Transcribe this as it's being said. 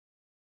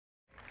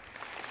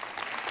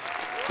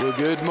Well,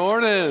 good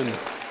morning.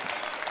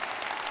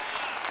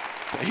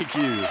 Thank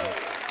you.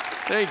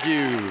 Thank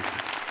you.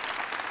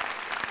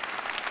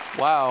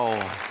 Wow.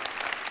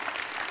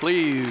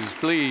 Please,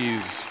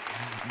 please,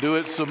 do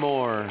it some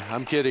more.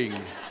 I'm kidding.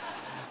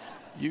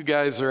 You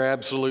guys are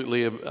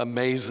absolutely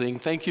amazing.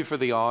 Thank you for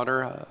the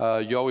honor.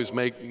 You always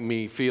make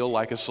me feel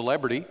like a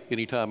celebrity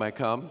anytime I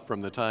come, from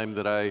the time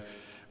that I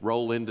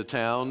roll into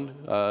town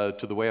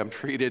to the way I'm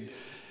treated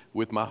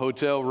with my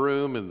hotel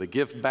room and the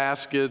gift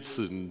baskets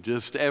and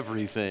just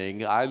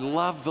everything. I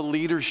love the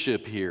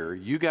leadership here.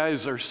 You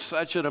guys are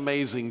such an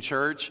amazing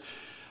church.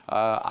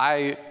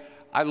 I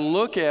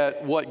look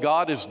at what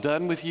God has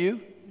done with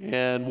you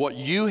and what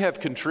you have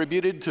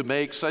contributed to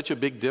make such a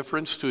big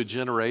difference to a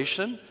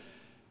generation.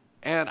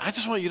 And I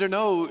just want you to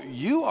know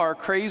you are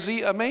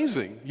crazy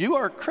amazing. You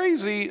are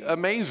crazy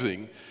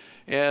amazing.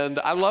 And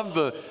I love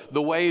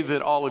the way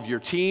that all of your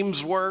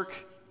teams work,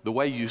 the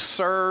way you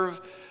serve.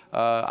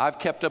 I've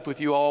kept up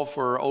with you all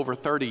for over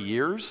 30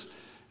 years.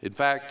 In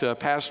fact,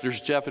 Pastors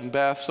Jeff and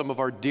Beth, some of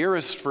our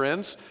dearest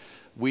friends,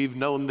 we've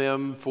known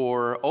them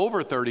for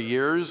over 30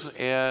 years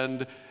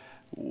and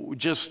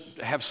just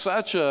have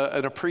such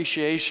an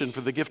appreciation for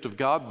the gift of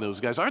God in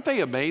those guys. Aren't they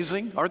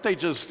amazing? Aren't they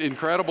just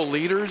incredible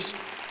leaders?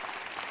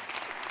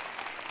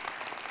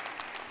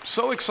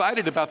 So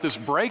excited about this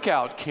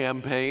breakout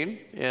campaign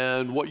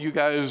and what you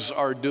guys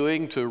are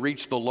doing to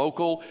reach the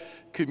local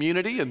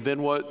community and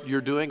then what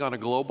you're doing on a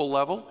global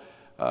level.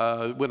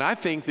 When I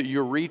think that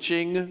you're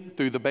reaching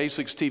through the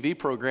Basics TV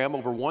program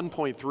over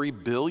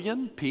 1.3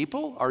 billion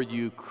people, are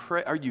you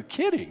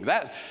kidding?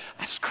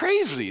 That's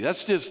crazy.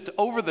 That's just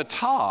over the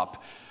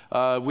top.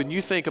 When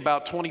you think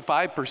about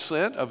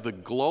 25% of the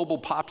global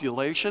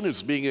population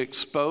is being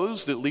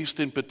exposed, at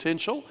least in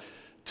potential,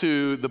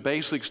 to the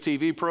Basics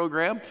TV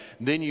program,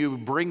 then you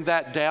bring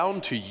that down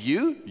to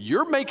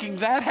you're making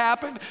that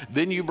happen,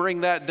 then you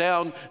bring that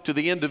down to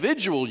the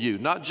individual you,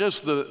 not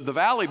just the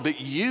valley,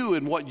 but you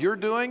and what you're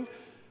doing.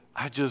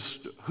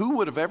 Who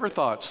would have ever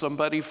thought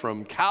somebody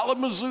from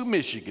Kalamazoo,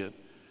 Michigan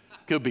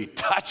could be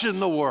touching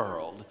the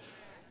world?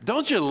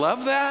 Don't you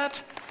love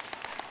that?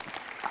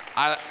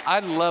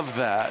 I love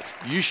that.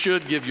 You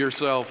should give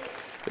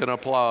yourself an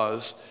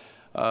applause.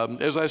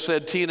 As I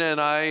said, Tina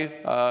and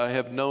I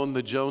have known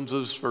the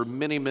Joneses for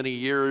many, many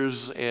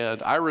years,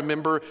 and I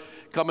remember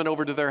coming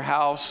over to their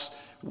house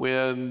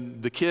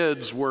when the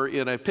kids were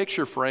in a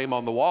picture frame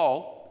on the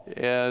wall,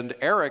 and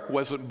Eric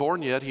wasn't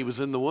born yet. He was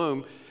in the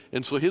womb,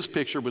 and so his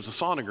picture was a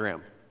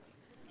sonogram.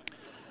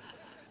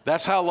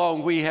 That's how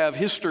long we have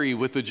history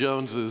with the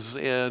Joneses,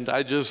 and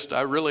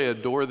I really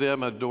adore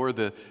them. I adore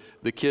the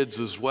kids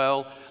as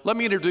well. Let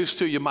me introduce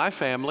to you my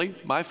family.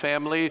 My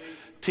family,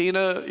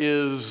 Tina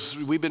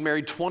we've been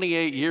married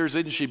 28 years.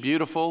 Isn't she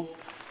beautiful?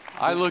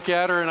 I look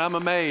at her and I'm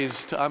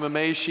amazed. I'm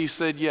amazed she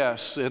said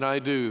yes, and I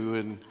do.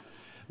 And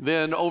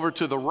then over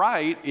to the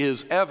right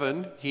is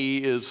Evan.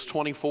 He is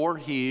 24.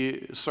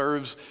 He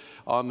serves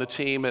on the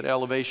team at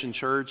Elevation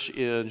Church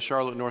in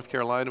Charlotte, North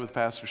Carolina with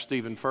Pastor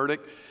Stephen Furtick.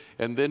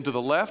 And then to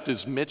the left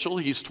is Mitchell.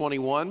 He's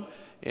 21,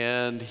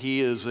 and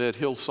he is at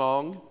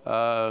Hillsong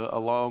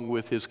along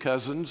with his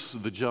cousins,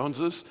 the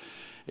Joneses.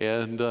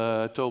 And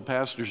I told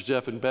Pastors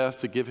Jeff and Beth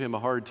to give him a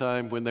hard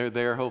time when they're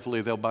there.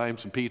 Hopefully they'll buy him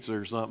some pizza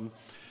or something.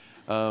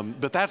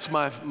 But that's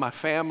my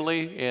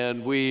family,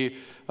 and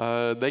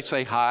they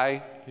say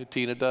hi,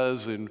 Tina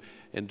does, and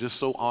just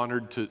so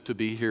honored to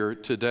be here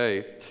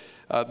today.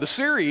 The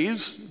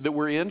series that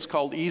we're in is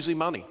called Easy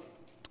Money.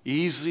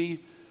 Easy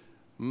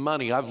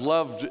Money. I've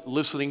loved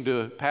listening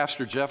to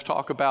Pastor Jeff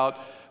talk about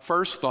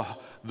first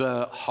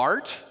the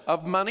heart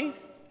of money,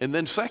 and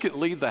then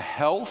secondly, the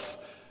health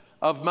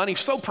of money.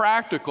 So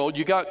practical.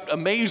 You got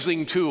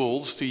amazing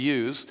tools to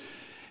use.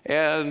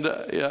 And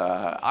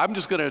I'm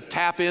just going to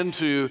tap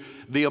into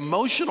the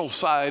emotional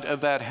side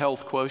of that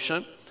health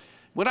quotient.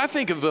 When I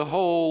think of the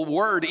whole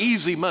word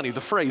easy money, the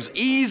phrase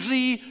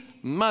easy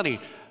money,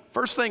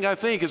 first thing I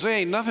think is there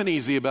ain't nothing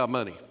easy about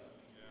money.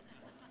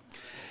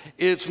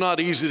 It's not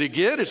easy to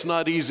get, it's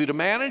not easy to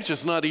manage,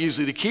 it's not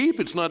easy to keep,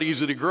 it's not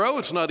easy to grow,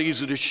 it's not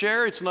easy to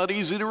share, it's not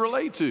easy to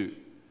relate to.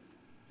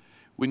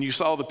 When you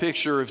saw the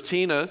picture of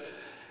Tina,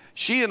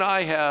 she and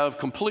I have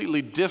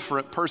completely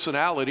different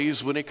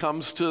personalities when it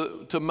comes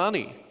to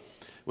money.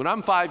 When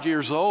I'm 5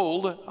 years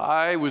old,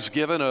 I was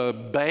given a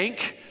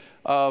bank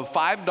of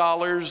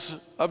 $5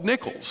 of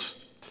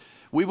nickels.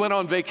 We went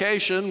on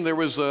vacation. There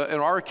was an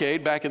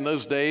arcade. Back in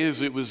those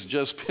days, it was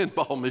just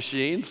pinball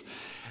machines.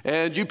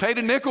 And you paid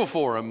a nickel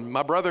for them.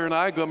 My brother and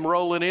I come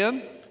rolling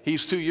in.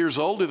 He's 2 years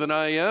older than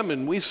I am,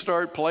 and we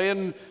start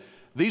playing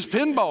these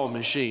pinball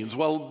machines.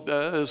 Well,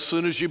 as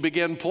soon as you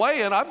begin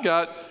playing, I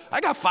got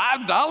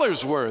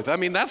 $5 worth. I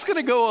mean, that's going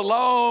to go a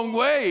long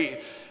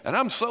way. And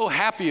I'm so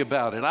happy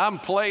about it. I'm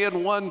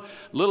playing one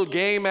little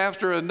game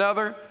after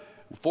another.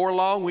 Before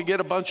long, we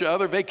get a bunch of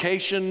other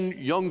vacation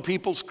young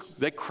people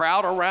that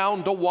crowd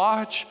around to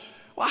watch.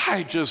 Well,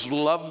 I just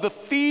love the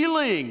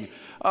feeling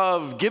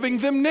of giving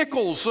them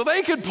nickels so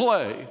they could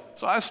play.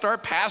 So I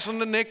start passing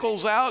the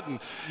nickels out, and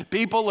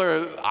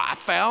I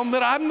found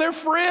that I'm their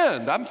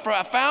friend.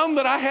 I found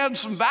that I had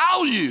some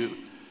value.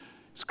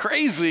 It's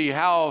crazy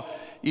how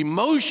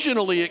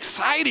emotionally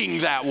exciting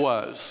that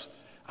was.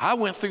 I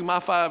went through my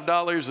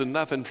 $5 and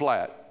nothing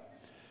flat.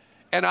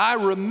 And I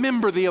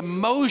remember the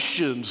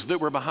emotions that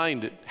were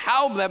behind it,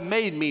 how that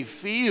made me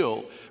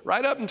feel,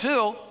 right up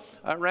until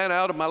I ran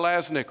out of my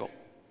last nickel.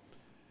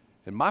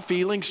 And my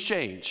feelings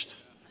changed.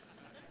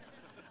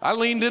 I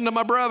leaned into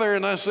my brother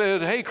and I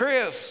said, "Hey,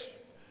 Chris,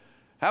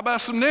 how about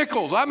some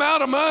nickels? I'm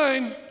out of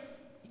mine."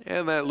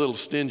 And that little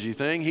stingy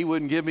thing, he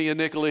wouldn't give me a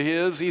nickel of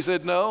his. He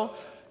said, "No,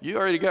 you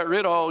already got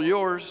rid of all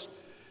yours."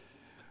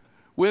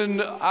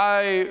 When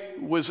I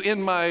was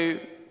in my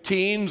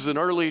teens and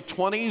early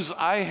 20s,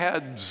 I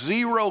had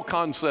zero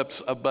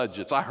concepts of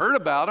budgets. I heard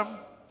about them.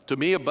 To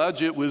me, a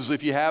budget was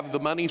if you have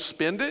the money,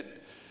 spend it.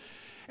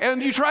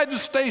 And you tried to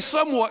stay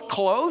somewhat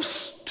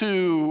close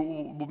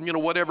to,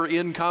 whatever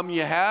income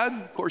you had.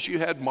 Of course, you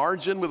had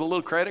margin with a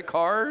little credit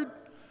card.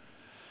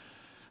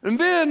 And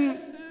then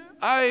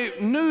I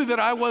knew that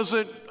I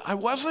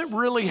wasn't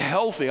really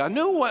healthy. I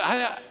knew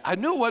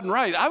it wasn't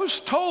right. I was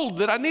told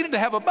that I needed to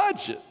have a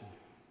budget,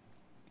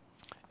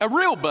 a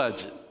real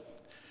budget.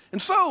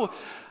 And so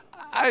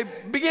I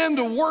began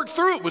to work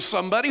through it with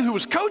somebody who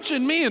was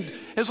coaching me. And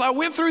as I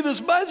went through this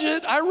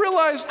budget, I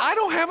realized I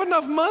don't have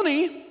enough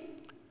money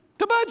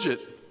to budget.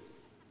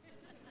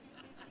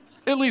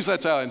 At least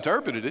that's how I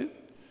interpreted it.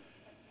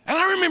 And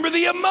I remember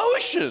the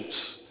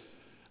emotions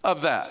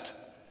of that.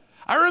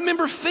 I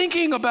remember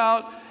thinking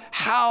about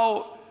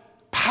how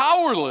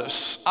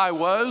powerless I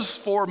was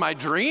for my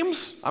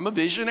dreams. I'm a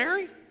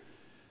visionary.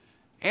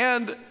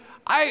 And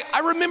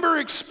I remember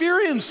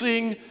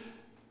experiencing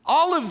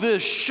all of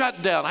this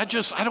shut down. I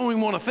don't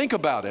even want to think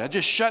about it. I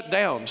just shut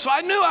down. So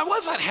I knew I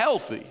wasn't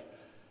healthy.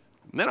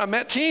 And then I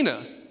met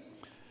Tina.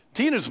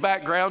 Tina's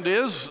background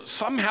is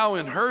somehow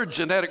in her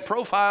genetic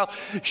profile,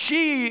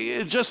 she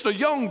is just a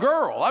young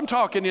girl. I'm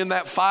talking in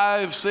that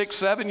 5, 6,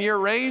 7-year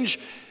range.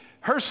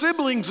 Her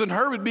siblings and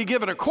her would be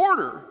given a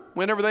quarter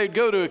whenever they'd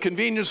go to a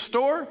convenience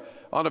store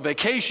on a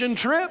vacation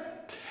trip.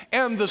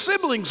 And the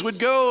siblings would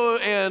go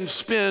and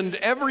spend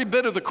every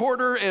bit of the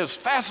quarter as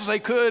fast as they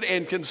could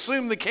and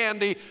consume the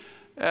candy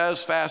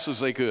as fast as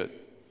they could.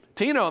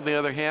 Tina, on the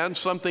other hand,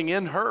 something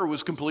in her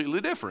was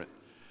completely different.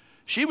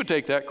 She would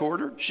take that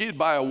quarter, she'd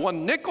buy a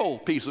 1 nickel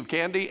piece of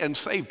candy and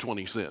save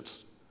 20 cents.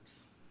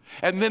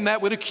 And then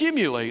that would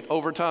accumulate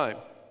over time.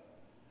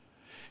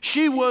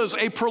 She was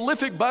a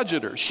prolific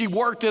budgeter. She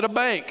worked at a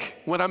bank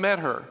when I met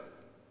her.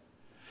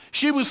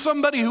 She was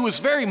somebody who was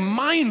very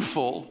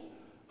mindful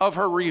of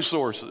her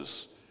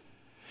resources.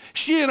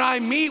 She and I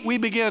meet, we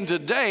begin to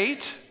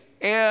date,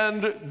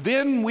 and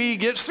then we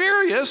get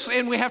serious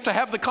and we have to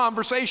have the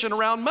conversation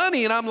around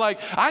money. And I'm like,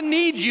 "I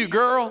need you,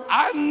 girl.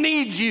 I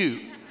need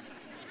you."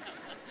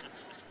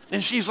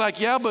 And she's like,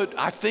 "Yeah, but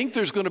I think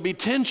there's going to be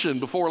tension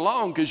before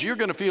long because you're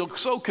going to feel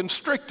so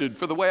constricted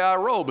for the way I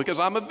roll because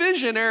I'm a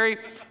visionary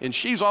and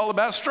she's all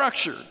about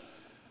structure."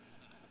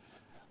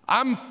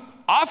 I'm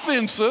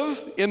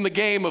offensive in the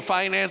game of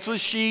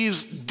finances.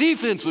 She's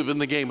defensive in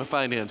the game of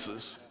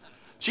finances.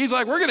 She's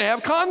like, "We're going to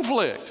have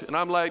conflict." And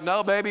I'm like,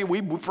 "No, baby,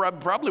 we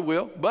probably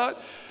will.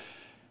 But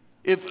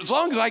as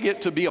long as I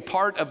get to be a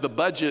part of the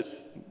budget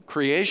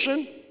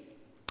creation,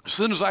 as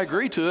soon as I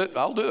agree to it,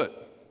 I'll do it."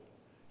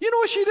 You know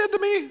what she did to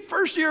me?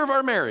 First year of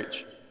our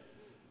marriage.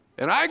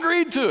 And I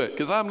agreed to it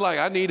because I'm like,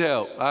 I need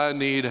help. I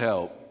need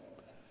help.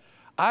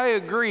 I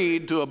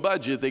agreed to a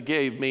budget that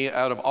gave me,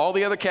 out of all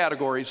the other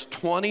categories,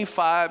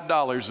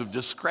 $25 of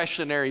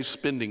discretionary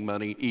spending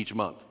money each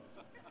month.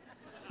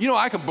 You know,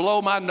 I can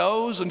blow my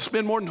nose and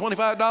spend more than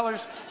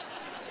 $25.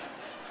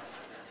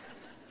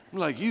 I'm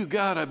like, you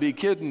gotta be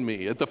kidding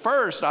me. At the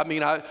first,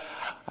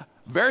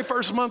 very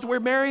first month we're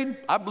married,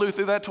 I blew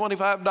through that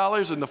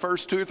 $25 in the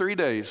first 2 or 3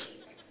 days.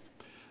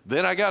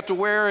 Then I got to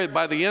where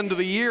by the end of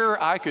the year,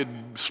 I could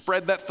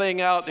spread that thing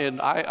out and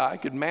I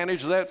could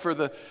manage that for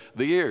the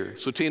year.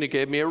 So Tina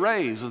gave me a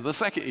raise in the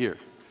second year.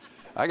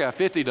 I got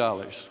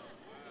 $50.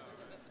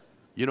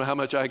 You know how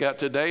much I got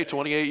today,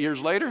 28 years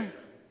later?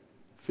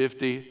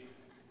 $50.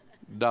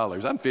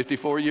 I'm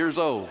 54 years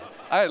old.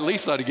 I at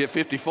least ought to get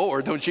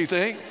 54, don't you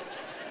think?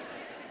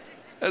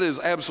 That is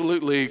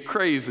absolutely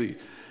crazy.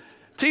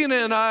 Tina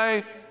and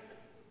I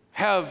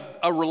have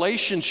a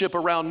relationship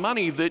around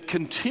money that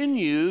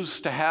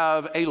continues to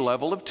have a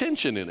level of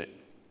tension in it.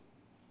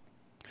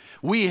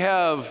 We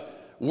have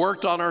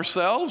worked on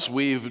ourselves.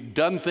 We've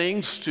done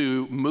things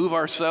to move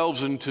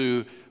ourselves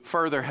into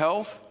further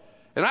health.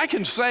 And I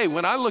can say,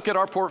 when I look at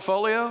our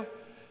portfolio,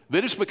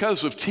 that it's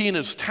because of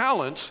Tina's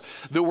talents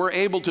that we're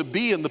able to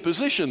be in the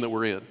position that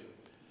we're in.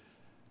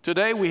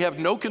 Today, we have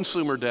no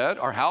consumer debt.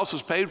 Our house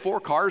is paid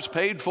for, cars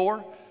paid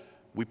for.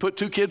 We put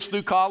 2 kids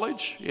through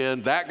college,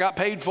 and that got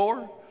paid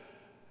for.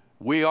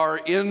 We are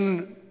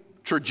in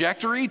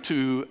trajectory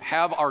to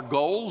have our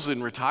goals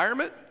in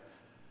retirement.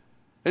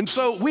 And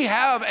so we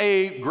have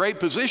a great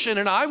position,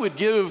 and I would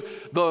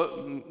give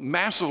the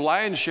massive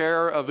lion's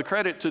share of the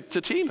credit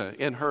to Tina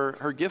and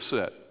her gift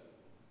set.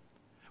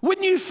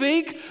 Wouldn't you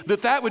think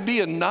that that would be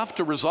enough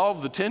to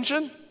resolve the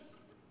tension?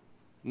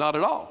 Not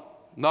at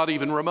all, not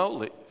even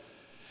remotely.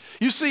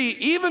 You see,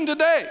 even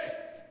today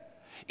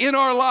in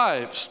our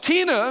lives,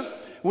 Tina,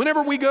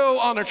 whenever we go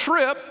on a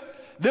trip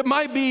that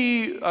might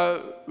be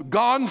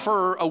gone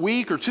for a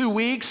week or 2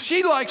 weeks,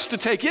 she likes to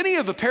take any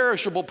of the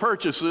perishable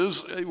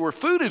purchases where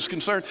food is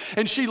concerned,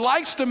 and she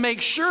likes to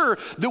make sure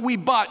that we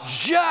bought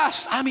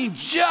just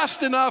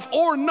enough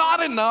or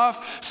not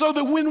enough so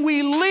that when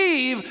we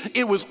leave,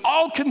 it was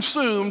all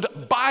consumed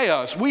by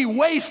us. We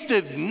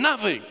wasted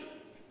nothing.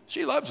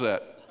 She loves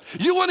that.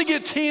 You want to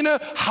get Tina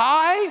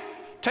high?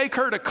 Take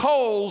her to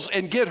Kohl's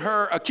and get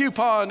her a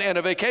coupon and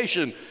a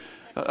vacation.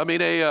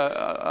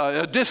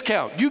 A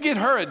discount. You get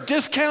her a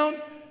discount,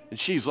 and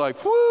she's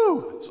like,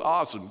 whoo, it's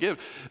awesome.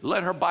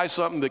 Let her buy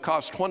something that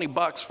costs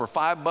 $20 for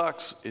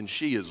 $5, and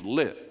she is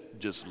lit,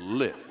 just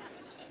lit.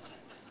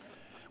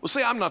 Well,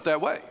 see, I'm not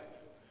that way.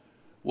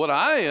 What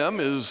I am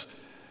is,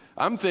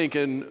 I'm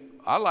thinking,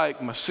 I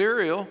like my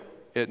cereal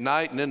at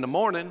night and in the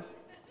morning.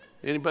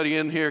 Anybody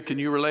in here, can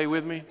you relate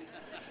with me?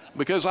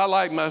 Because I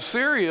like my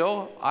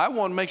cereal, I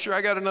want to make sure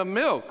I got enough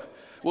milk.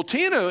 Well,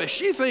 Tina,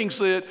 she thinks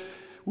that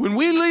when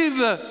we leave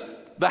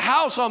the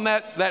house on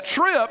that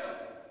trip,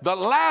 the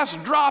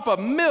last drop of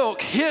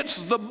milk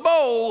hits the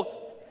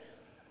bowl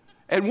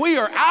and we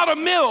are out of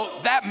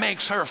milk. That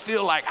makes her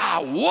feel like, I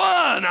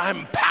won,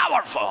 I'm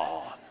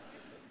powerful.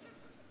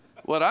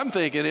 What I'm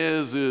thinking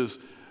is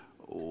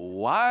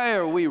why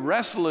are we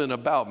wrestling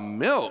about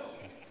milk?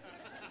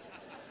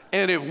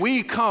 And if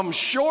we come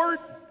short,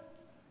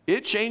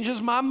 it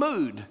changes my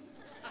mood.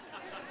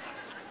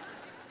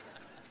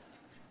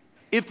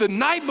 If the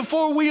night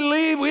before we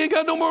leave, we ain't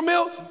got no more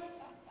milk,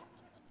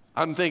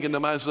 I'm thinking to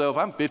myself,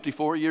 I'm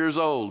 54 years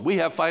old. We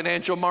have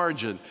financial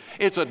margin.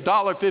 It's a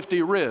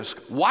 $1.50 risk.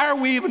 Why are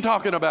we even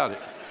talking about it?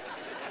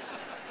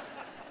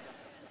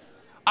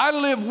 I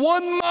live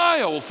 1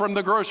 mile from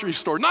the grocery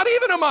store, not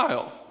even a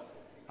mile.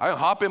 I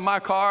hop in my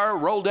car,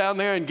 roll down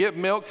there and get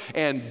milk,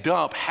 and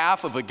dump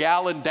half of a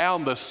gallon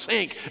down the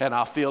sink, and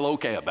I'll feel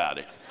okay about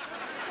it.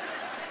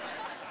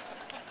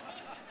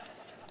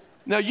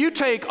 Now, you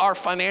take our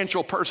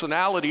financial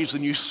personalities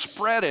and you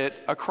spread it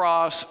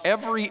across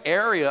every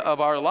area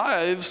of our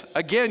lives.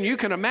 Again, you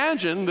can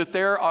imagine that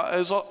there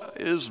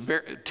is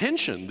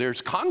tension, there's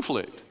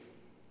conflict.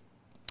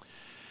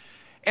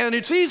 And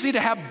it's easy to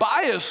have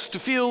bias to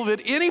feel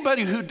that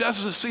anybody who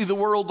doesn't see the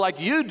world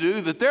like you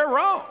do, that they're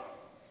wrong.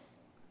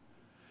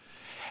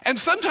 And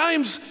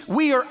sometimes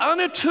we are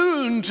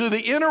unattuned to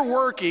the inner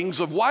workings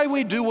of why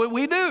we do what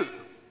we do.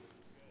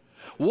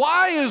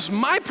 Why is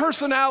my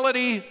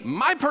personality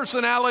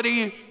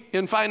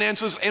in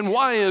finances, and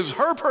why is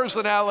her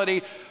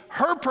personality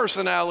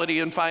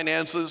in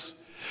finances,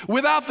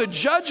 without the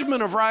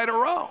judgment of right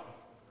or wrong?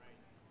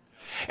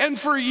 And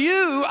for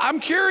you, I'm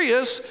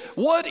curious,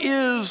 what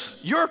is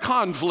your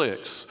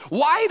conflicts?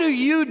 Why do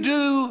you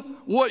do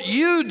what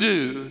you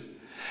do?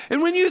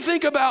 And when you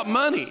think about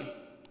money,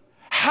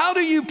 how do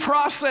you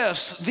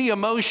process the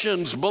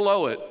emotions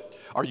below it?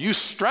 Are you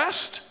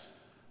stressed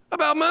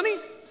about money?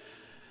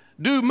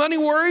 Do money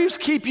worries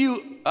keep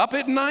you up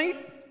at night?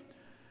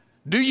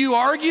 Do you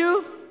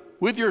argue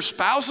with your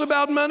spouse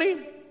about money?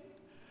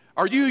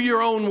 Are you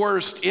your own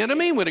worst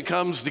enemy when it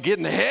comes to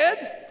getting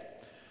ahead?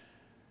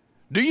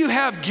 Do you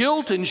have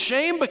guilt and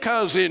shame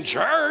because in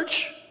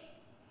church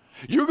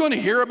you're going to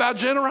hear about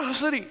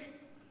generosity?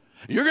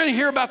 You're going to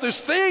hear about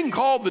this thing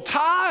called the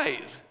tithe,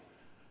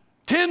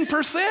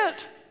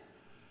 10%.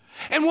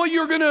 And what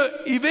you're going to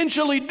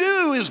eventually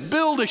do is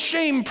build a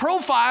shame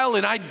profile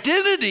and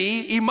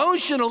identity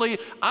emotionally.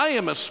 I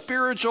am a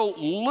spiritual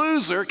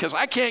loser because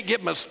I can't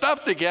get my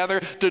stuff together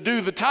to do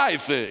the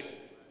tithe thing.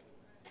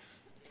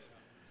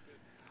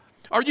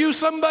 Are you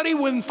somebody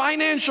when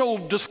financial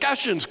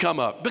discussions come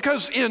up?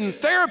 Because in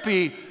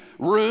therapy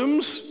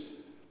rooms,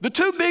 the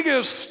two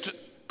biggest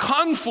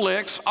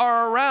conflicts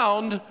are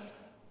around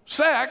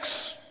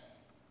sex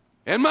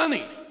and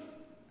money.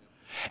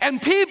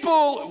 And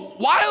people,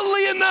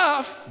 wildly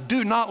enough,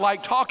 do not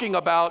like talking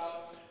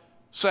about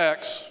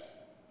sex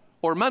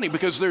or money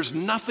because there's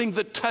nothing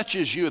that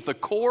touches you at the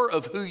core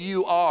of who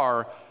you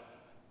are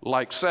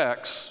like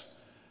sex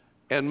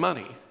and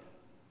money.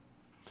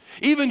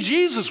 Even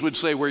Jesus would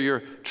say, where your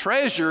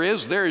treasure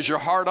is, there is your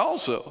heart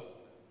also.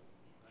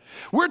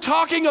 We're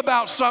talking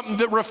about something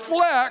that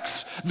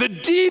reflects the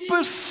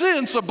deepest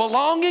sense of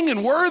belonging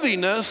and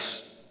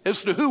worthiness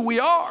as to who we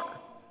are.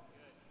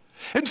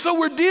 And so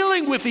we're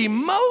dealing with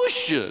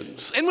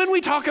emotions. And when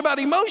we talk about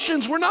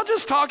emotions, we're not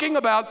just talking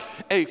about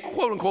a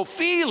quote-unquote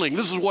feeling.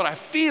 This is what I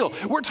feel.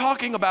 We're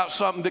talking about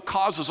something that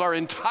causes our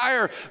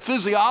entire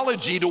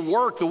physiology to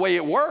work the way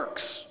it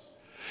works.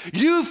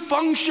 You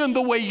function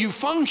the way you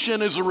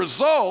function as a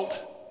result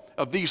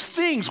of these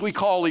things we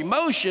call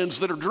emotions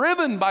that are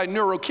driven by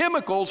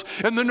neurochemicals,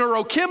 and the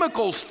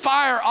neurochemicals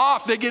fire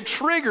off, they get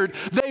triggered,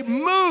 they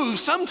move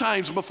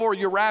sometimes before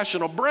your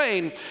rational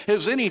brain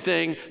has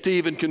anything to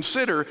even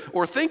consider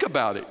or think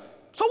about it.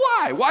 So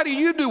why? Why do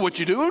you do what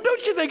you do?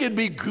 Don't you think it'd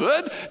be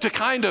good to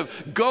kind of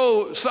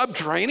go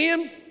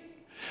subterranean?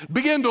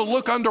 Begin to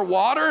look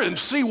underwater and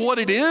see what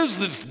it is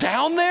that's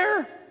down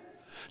there?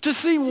 To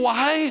see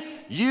why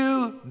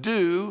you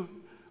do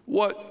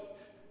what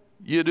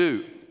you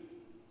do.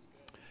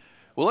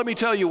 Well, let me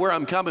tell you where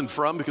I'm coming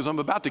from, because I'm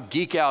about to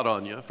geek out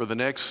on you for the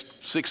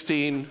next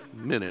 16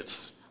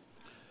 minutes.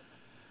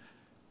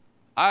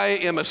 I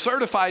am a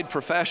certified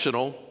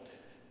professional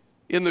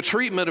in the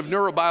treatment of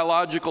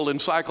neurobiological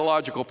and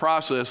psychological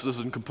processes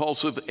in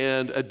compulsive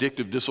and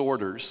addictive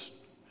disorders.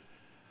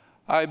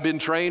 I've been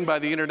trained by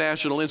the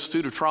International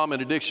Institute of Trauma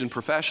and Addiction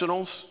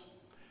Professionals,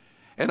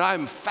 and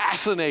I'm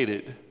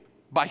fascinated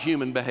by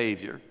human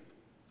behavior.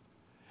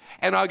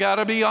 And I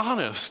gotta be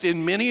honest,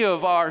 in many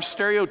of our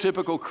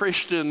stereotypical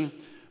Christian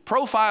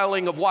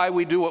profiling of why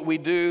we do what we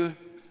do,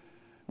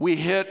 we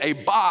hit a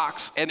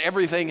box and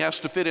everything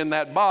has to fit in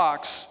that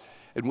box,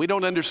 and we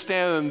don't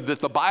understand that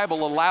the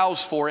Bible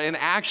allows for and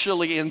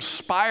actually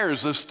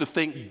inspires us to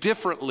think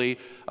differently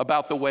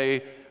about the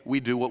way we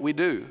do what we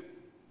do.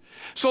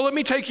 So let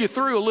me take you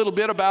through a little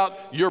bit about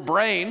your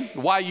brain,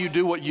 why you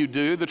do what you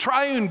do. The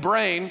triune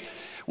brain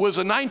was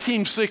a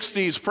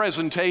 1960s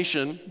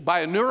presentation by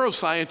a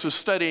neuroscientist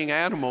studying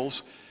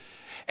animals.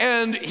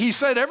 And he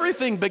said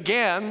everything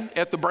began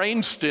at the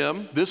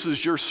brainstem. This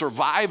is your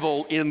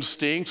survival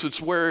instincts.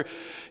 It's where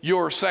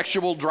your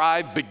sexual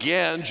drive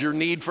begins, your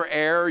need for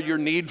air, your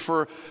need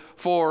for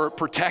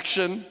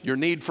protection, your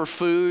need for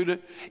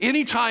food.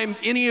 Anytime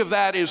any of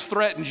that is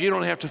threatened, you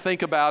don't have to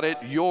think about it.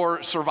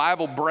 Your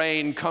survival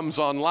brain comes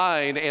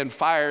online and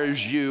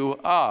fires you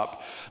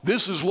up.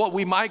 This is what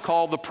we might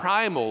call the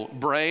primal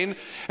brain.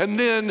 And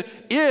then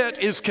it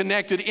is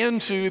connected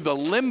into the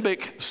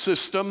limbic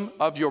system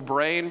of your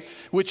brain,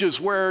 which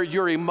is where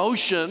your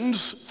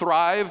emotions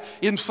thrive.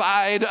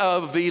 Inside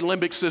of the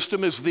limbic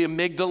system is the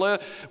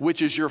amygdala,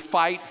 which is your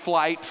fight,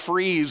 flight,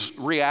 freeze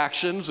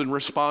reactions and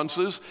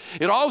responses.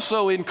 It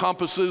also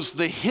encompasses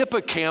the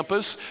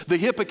hippocampus. The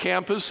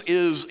hippocampus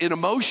is an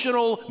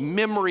emotional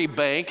memory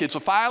bank. It's a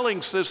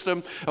filing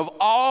system of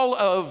all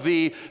of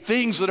the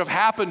things that have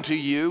happened to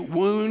you,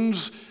 wounds,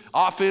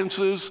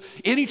 offenses.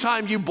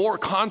 Anytime you bore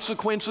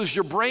consequences,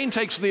 your brain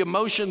takes the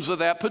emotions of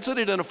that, puts it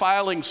in a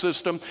filing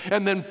system,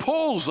 and then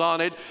pulls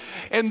on it.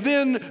 And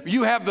then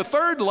you have the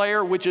third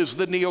layer, which is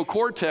the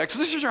neocortex.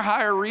 This is your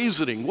higher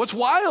reasoning. What's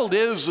wild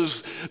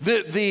is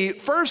that the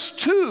first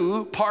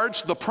two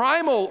parts, the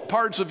primal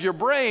parts of your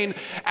brain,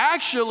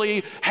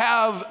 actually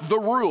have the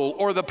rule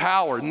or the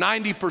power.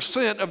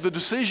 90% of the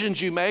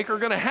decisions you make are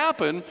going to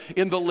happen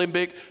in the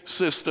limbic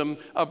system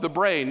of the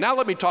brain. Now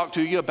let me talk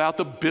to you about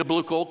the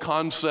biblical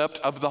concept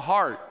of the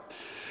heart.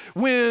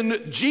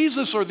 When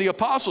Jesus or the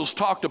apostles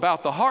talked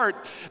about the heart,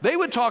 they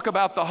would talk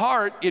about the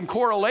heart in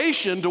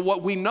correlation to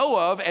what we know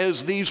of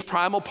as these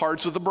primal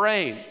parts of the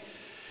brain.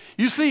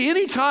 You see,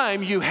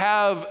 anytime you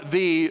have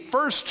the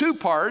first two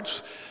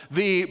parts,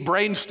 the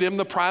brainstem,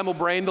 the primal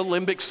brain, the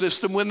limbic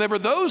system, whenever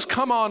those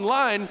come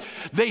online,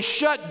 they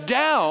shut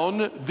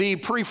down the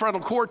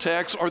prefrontal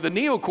cortex or the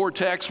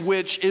neocortex,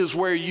 which is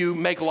where you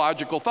make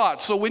logical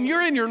thoughts. So when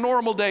you're in your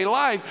normal day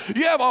life,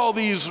 you have all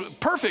these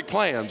perfect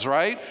plans,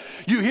 right?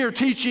 You hear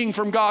teaching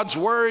from God's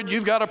word,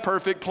 you've got a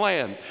perfect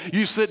plan.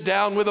 You sit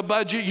down with a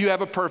budget, you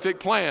have a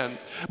perfect plan.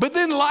 But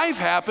then life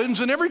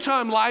happens, and every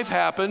time life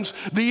happens,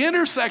 the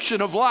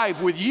intersection of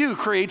life with you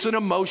creates an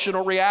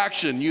emotional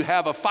reaction. You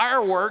have a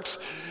fireworks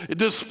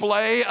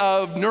display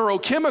of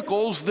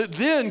neurochemicals that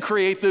then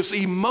create this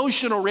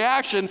emotional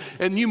reaction,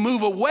 and you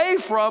move away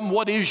from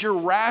what is your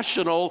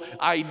rational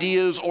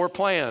ideas or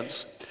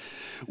plans.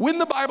 When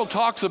the Bible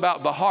talks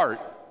about the heart,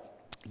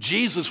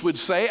 Jesus would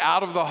say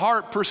out of the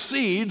heart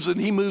proceeds, and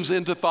he moves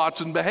into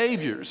thoughts and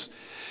behaviors.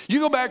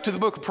 You go back to the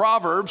book of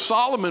Proverbs,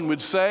 Solomon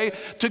would say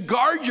to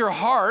guard your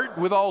heart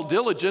with all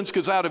diligence,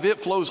 because out of it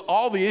flows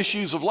all the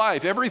issues of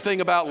life. Everything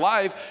about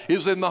life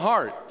is in the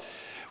heart.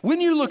 When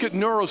you look at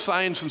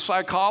neuroscience and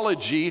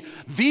psychology,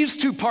 these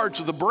two parts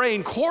of the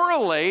brain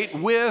correlate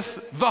with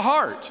the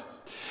heart.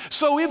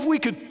 So if we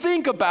could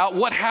think about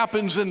what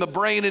happens in the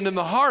brain and in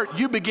the heart,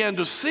 you begin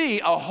to see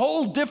a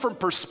whole different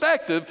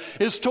perspective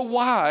as to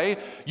why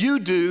you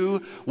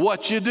do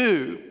what you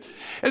do.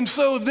 And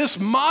so this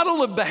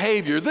model of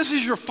behavior, this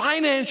is your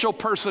financial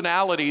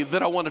personality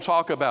that I want to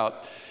talk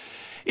about.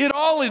 It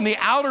all in the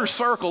outer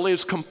circle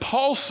is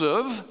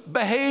compulsive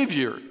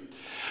behavior.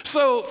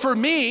 So for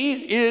me,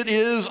 it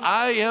is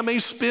I am a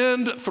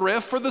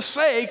spendthrift for the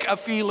sake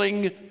of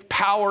feeling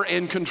power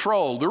and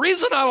control. The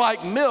reason I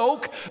like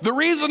milk, the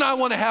reason I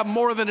want to have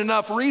more than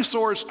enough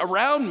resource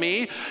around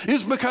me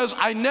is because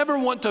I never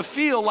want to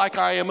feel like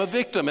I am a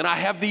victim, and I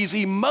have these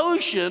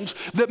emotions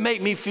that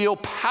make me feel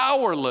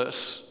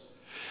powerless.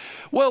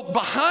 Well,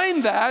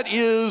 behind that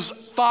is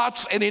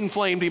thoughts and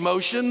inflamed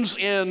emotions.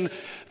 In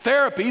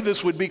therapy,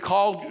 this would be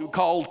called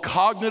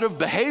cognitive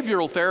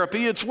behavioral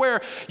therapy. It's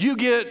where you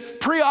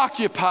get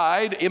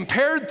preoccupied,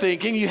 impaired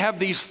thinking, you have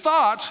these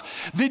thoughts,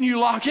 then you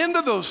lock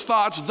into those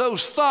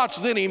thoughts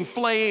then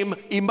inflame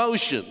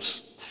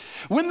emotions.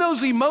 When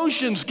those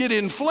emotions get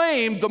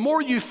inflamed, the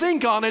more you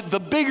think on it,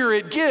 the bigger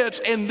it gets,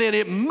 and then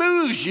it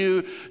moves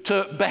you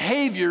to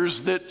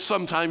behaviors that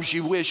sometimes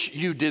you wish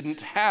you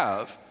didn't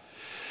have.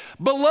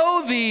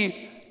 Below the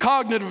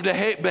cognitive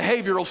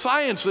behavioral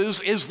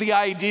sciences is the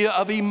idea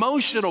of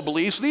emotional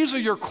beliefs. These are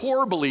your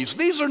core beliefs.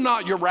 These are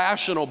not your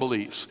rational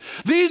beliefs.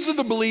 These are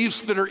the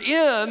beliefs that are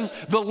in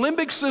the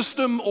limbic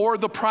system or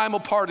the primal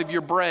part of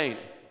your brain.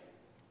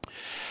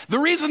 The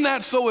reason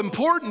that's so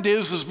important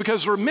is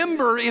because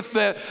remember, if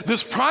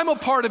this primal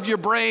part of your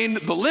brain,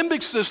 the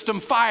limbic system,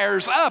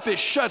 fires up, it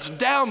shuts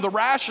down the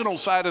rational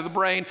side of the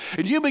brain,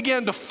 and you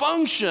begin to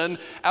function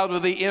out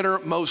of the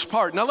innermost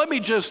part. Now, let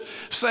me just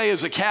say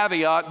as a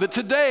caveat that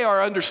today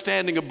our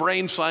understanding of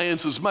brain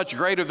science is much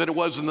greater than it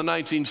was in the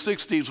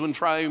 1960s when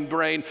triune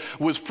brain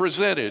was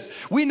presented.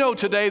 We know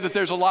today that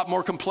there's a lot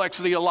more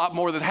complexity, a lot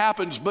more that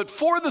happens, but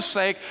for the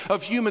sake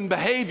of human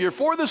behavior,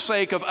 for the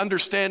sake of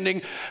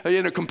understanding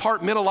in a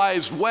compartmentalized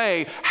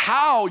way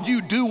how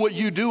you do what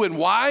you do and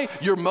why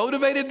you're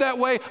motivated that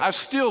way, I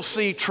still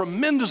see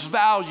tremendous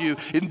value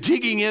in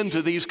digging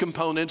into these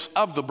components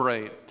of the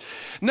brain.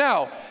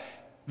 Now,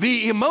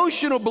 the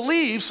emotional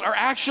beliefs are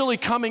actually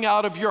coming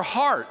out of your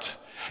heart.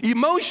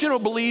 Emotional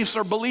beliefs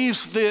are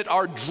beliefs that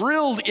are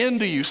drilled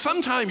into you.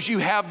 Sometimes you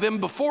have them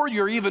before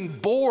you're even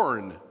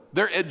born.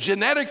 They're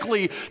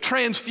genetically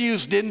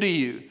transfused into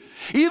you.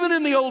 Even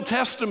in the Old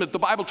Testament, the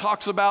Bible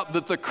talks about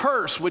that the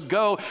curse would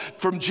go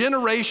from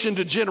generation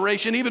to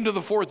generation, even to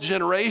the fourth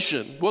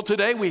generation. Well,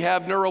 today we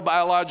have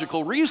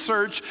neurobiological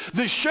research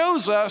that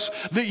shows us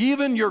that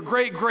even your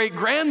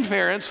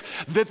great-great-grandparents,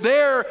 that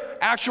their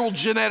actual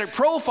genetic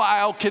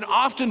profile can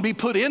often be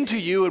put into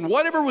you, and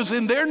whatever was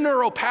in their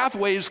neural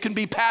pathways can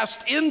be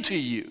passed into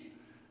you.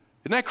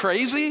 Isn't that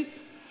crazy?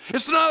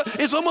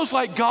 It's almost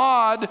like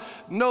God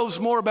knows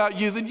more about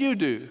you than you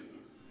do.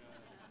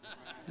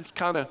 It's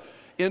kind of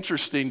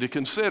interesting to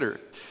consider.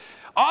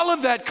 All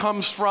of that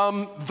comes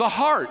from the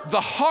heart.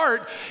 The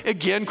heart,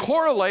 again,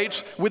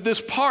 correlates with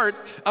this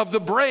part of the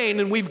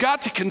brain, and we've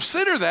got to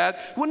consider that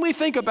when we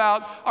think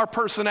about our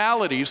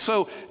personalities.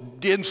 So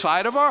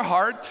inside of our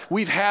heart,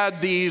 we've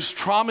had these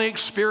trauma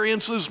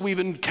experiences, we've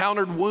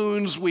encountered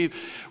wounds, we've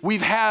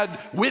had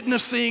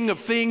witnessing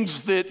of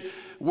things that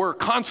were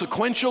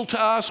consequential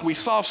to us. We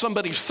saw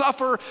somebody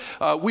suffer.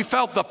 We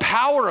felt the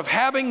power of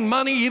having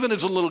money even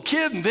as a little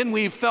kid, and then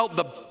we felt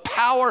the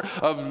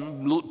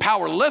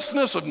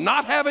powerlessness of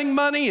not having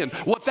money and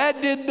what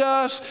that did to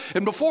us.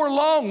 And before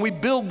long, we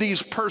build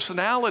these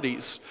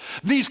personalities.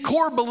 These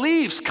core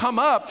beliefs come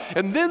up,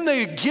 and then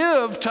they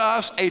give to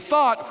us a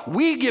thought.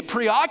 We get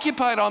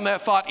preoccupied on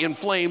that thought,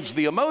 inflames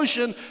the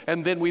emotion,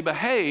 and then we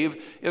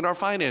behave in our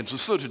finances.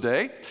 So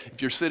today,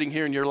 if you're sitting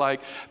here and you're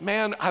like,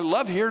 man, I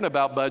love hearing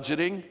about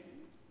budgeting.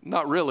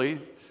 Not really.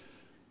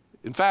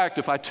 In fact,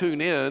 if I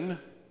tune in,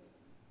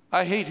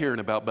 I hate hearing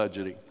about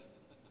budgeting,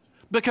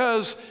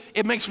 because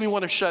it makes me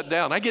want to shut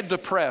down. I get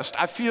depressed.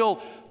 I feel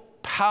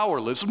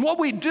powerless. And what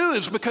we do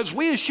is, because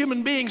we as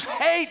human beings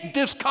hate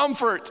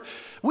discomfort,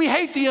 we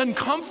hate the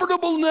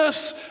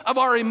uncomfortableness of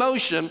our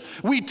emotion,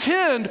 we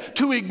tend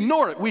to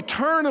ignore it. We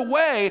turn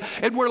away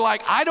and we're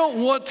like, I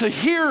don't want to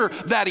hear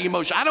that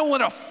emotion. I don't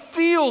want to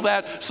feel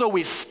that, so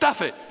we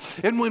stuff it.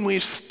 And when we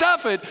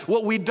stuff it,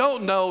 what we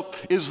don't know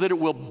is that it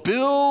will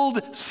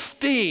build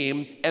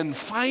steam and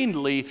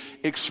finally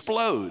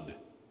explode.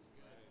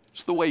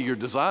 It's the way you're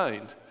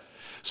designed.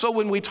 So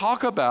when we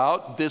talk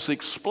about this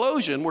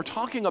explosion, we're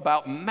talking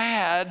about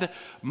mad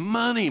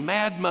money,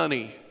 mad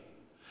money.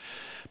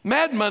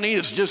 Mad money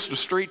is just a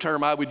street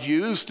term I would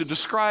use to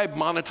describe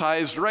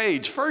monetized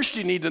rage. First,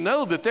 you need to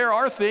know that there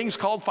are things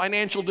called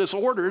financial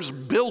disorders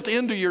built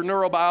into your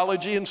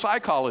neurobiology and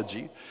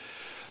psychology.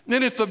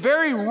 And at the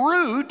very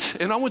root,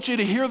 and I want you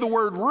to hear the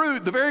word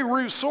root, the very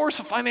root source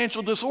of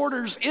financial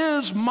disorders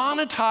is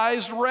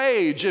monetized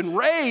rage. And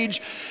rage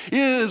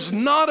is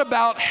not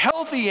about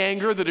healthy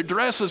anger that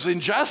addresses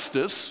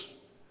injustice,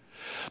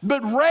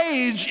 but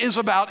rage is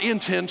about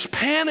intense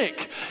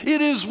panic.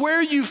 It is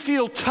where you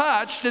feel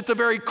touched at the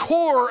very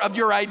core of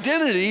your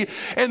identity,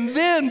 and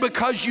then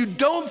because you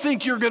don't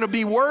think you're going to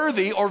be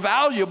worthy or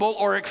valuable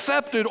or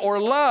accepted or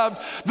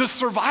loved, the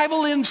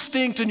survival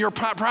instinct in your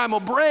primal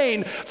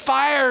brain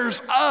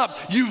fires up.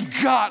 You've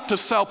got to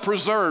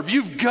self-preserve.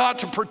 You've got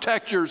to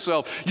protect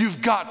yourself.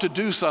 You've got to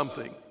do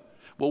something.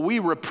 Well, we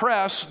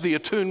repress the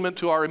attunement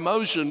to our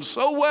emotions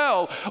so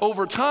well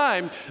over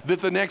time that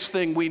the next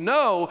thing we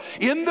know,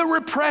 in the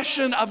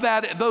repression of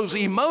those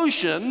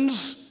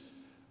emotions,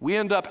 we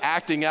end up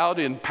acting out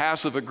in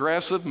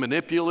passive-aggressive,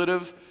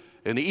 manipulative,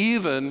 and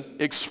even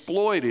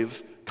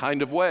exploitive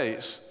kind of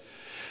ways.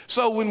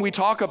 So when we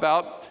talk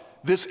about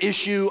this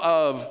issue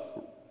of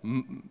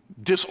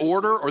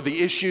disorder or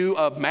the issue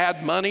of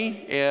mad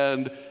money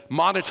and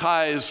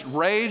monetize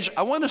rage,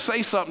 I want to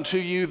say something to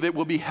you that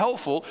will be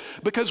helpful,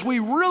 because we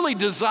really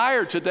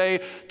desire today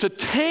to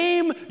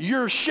tame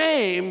your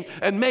shame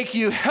and make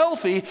you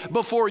healthy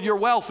before you're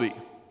wealthy.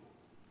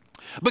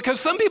 Because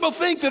some people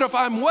think that if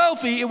I'm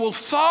wealthy, it will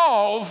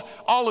solve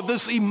all of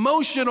this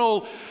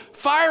emotional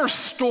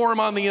firestorm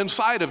on the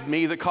inside of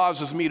me that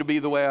causes me to be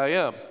the way I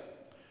am.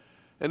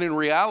 And in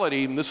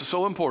reality, and this is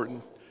so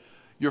important,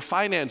 your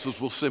finances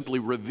will simply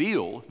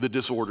reveal the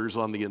disorders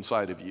on the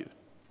inside of you.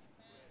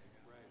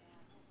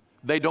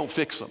 They don't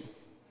fix them.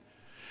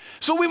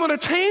 So we want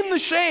to tame the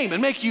shame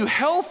and make you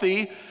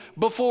healthy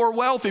before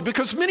wealthy,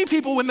 because many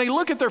people, when they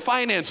look at their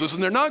finances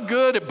and they're not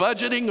good at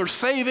budgeting or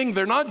saving,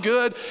 they're not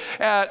good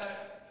at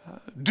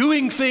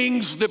doing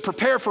things that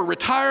prepare for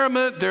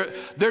retirement,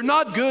 they're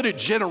not good at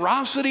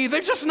generosity,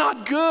 they're just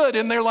not good,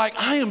 and they're like,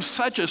 I am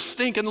such a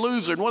stinking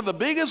loser. And one of the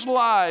biggest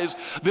lies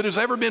that has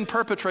ever been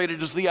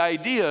perpetrated is the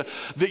idea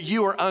that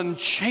you are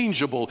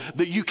unchangeable,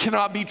 that you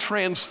cannot be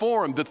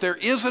transformed, that there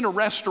isn't a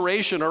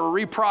restoration or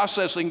a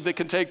reprocessing that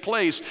can take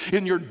place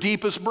in your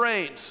deepest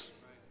brains.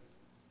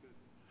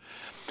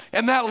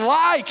 And that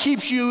lie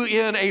keeps you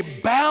in a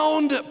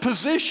bound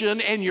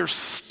position, and you're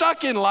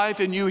stuck in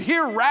life, and you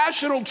hear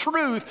rational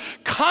truth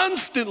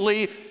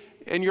constantly,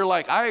 and you're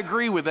like, I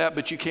agree with that,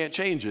 but you can't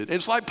change it.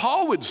 It's like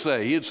Paul would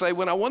say. He'd say,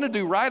 when I want to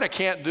do right, I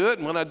can't do it,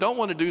 and when I don't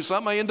want to do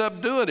something, I end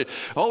up doing it.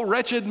 Oh,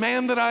 wretched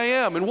man that I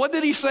am. And what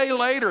did he say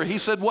later? He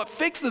said, what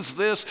fixes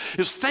this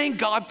is thank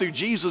God through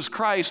Jesus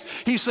Christ.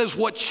 He says,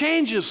 what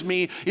changes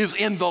me is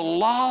in the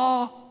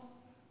law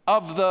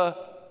of the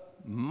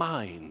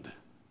mind.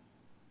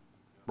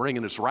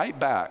 Bringing us right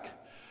back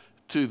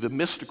to the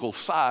mystical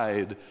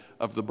side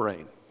of the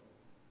brain.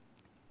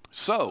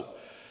 So,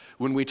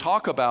 when we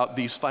talk about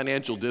these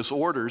financial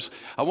disorders,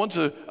 I want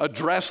to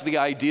address the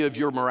idea of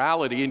your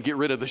morality and get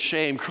rid of the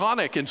shame.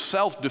 Chronic and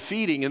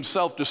self-defeating and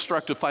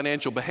self-destructive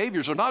financial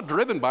behaviors are not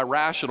driven by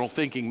rational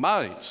thinking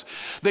minds.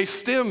 They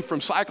stem from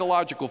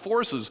psychological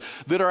forces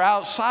that are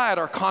outside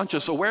our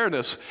conscious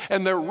awareness,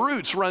 and their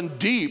roots run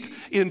deep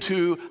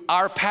into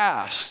our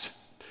past.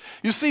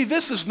 You see,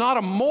 this is not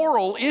a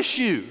moral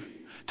issue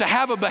to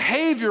have a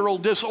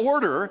behavioral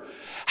disorder.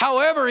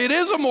 However, it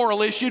is a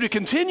moral issue to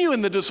continue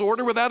in the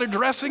disorder without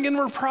addressing and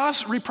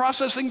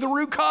reprocessing the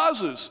root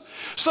causes.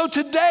 So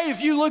today,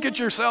 if you look at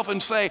yourself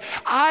and say,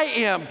 I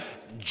am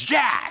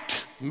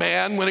jacked,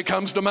 man, when it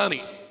comes to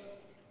money.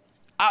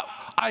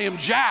 I am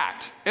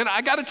jacked. And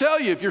I got to tell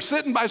you, if you're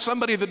sitting by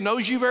somebody that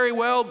knows you very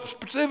well,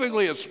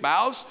 specifically a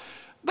spouse,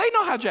 they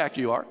know how jacked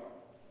you are.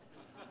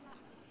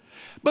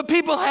 But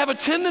people have a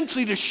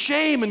tendency to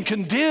shame and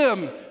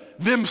condemn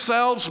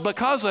themselves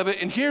because of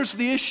it. And here's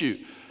the issue.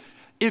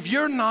 If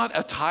you're not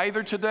a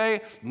tither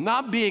today,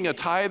 not being a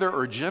tither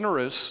or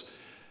generous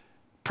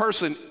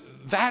person,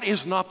 that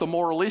is not the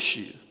moral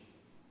issue.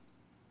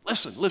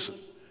 Listen.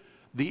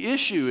 The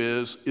issue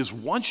is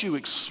once you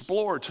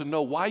explore to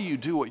know why you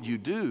do what you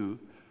do,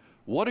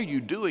 what are you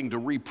doing to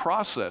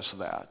reprocess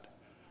that,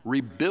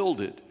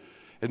 rebuild it,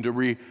 and to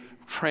be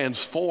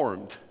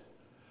transformed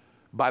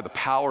by the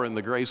power and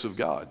the grace of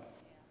God?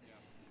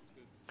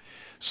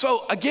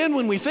 So again,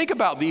 when we think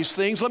about these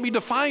things, let me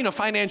define a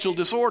financial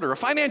disorder. A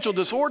financial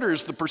disorder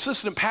is the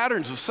persistent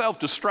patterns of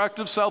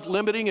self-destructive,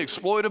 self-limiting,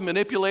 exploitive,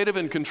 manipulative,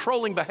 and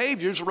controlling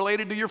behaviors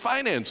related to your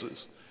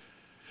finances.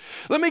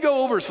 Let me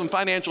go over some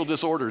financial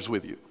disorders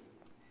with you.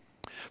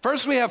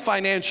 First, we have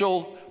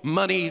financial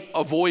money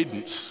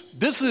avoidance.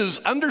 This is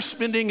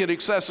underspending and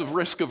excessive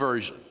risk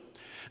aversion.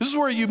 This is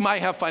where you might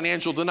have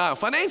financial denial.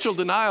 Financial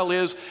denial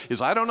is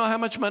I don't know how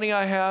much money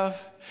I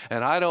have,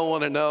 and I don't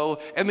want to know.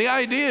 And the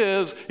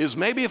idea is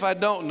maybe if I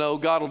don't know,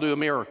 God will do a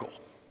miracle.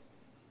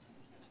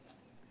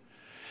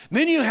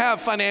 Then you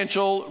have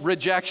financial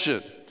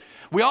rejection.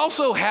 We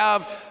also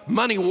have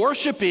money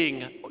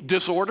worshiping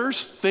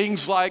disorders,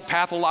 things like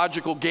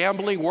pathological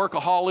gambling,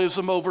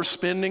 workaholism,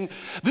 overspending.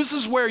 This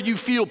is where you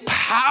feel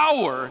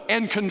power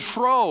and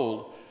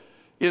control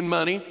in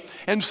money,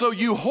 and so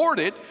you hoard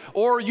it,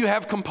 or you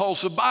have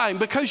compulsive buying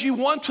because you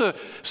want to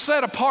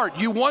set apart,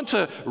 you want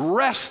to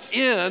rest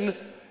in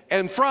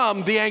and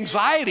from the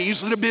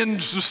anxieties that have been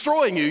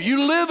destroying you.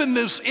 You live in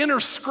this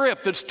inner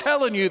script that's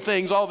telling you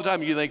things all the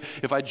time. You think,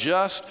 if I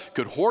just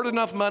could hoard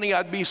enough money,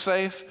 I'd be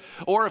safe,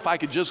 or if I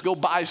could just go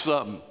buy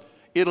something,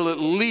 it'll at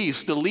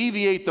least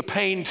alleviate the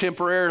pain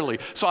temporarily.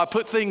 So I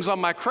put things on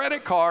my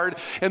credit card,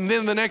 and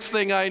then the next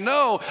thing I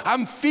know,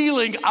 I'm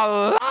feeling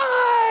alive.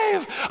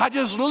 I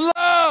just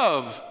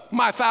love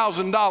my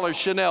 $1,000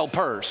 Chanel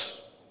purse.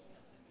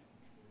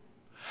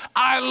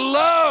 I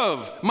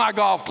love my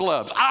golf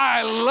clubs.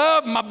 I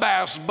love my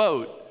bass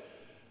boat.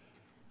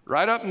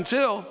 Right up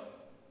until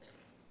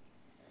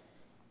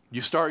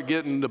you start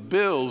getting the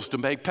bills to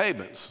make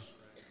payments,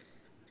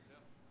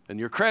 and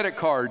your credit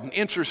card and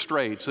interest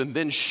rates, and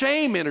then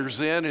shame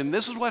enters in, and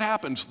this is what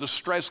happens. The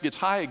stress gets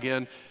high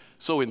again.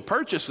 So in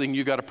purchasing,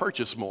 you got to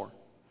purchase more,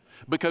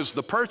 because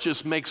the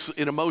purchase makes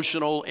an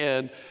emotional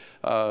and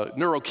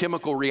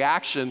neurochemical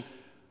reaction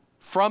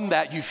from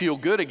that you feel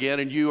good again,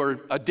 and you are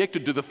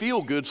addicted to the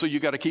feel good, so you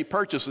got to keep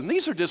purchasing.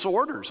 These are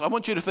disorders. I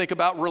want you to think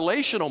about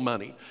relational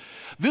money.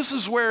 This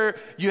is where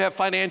you have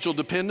financial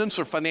dependence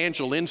or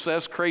financial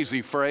incest,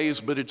 crazy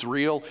phrase, but it's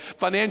real.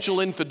 Financial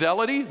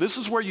infidelity, this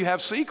is where you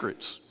have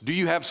secrets. Do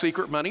you have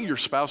secret money your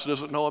spouse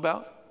doesn't know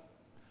about?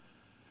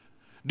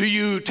 Do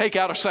you take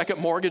out a second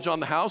mortgage on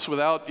the house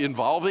without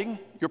involving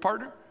your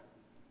partner?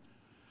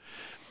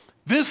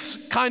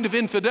 This kind of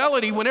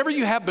infidelity, whenever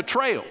you have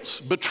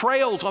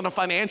betrayals on a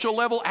financial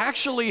level,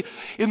 actually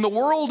in the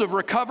world of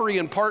recovery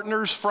and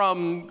partners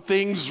from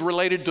things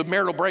related to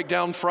marital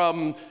breakdown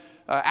from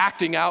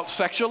acting out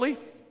sexually,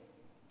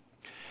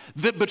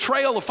 the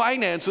betrayal of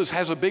finances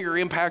has a bigger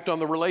impact on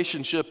the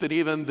relationship than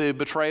even the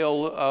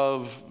betrayal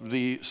of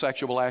the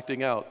sexual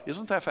acting out.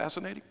 Isn't that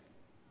fascinating?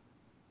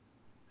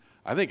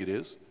 I think it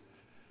is.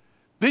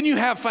 Then you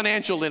have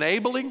financial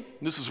enabling.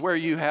 This is where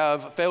you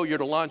have failure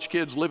to launch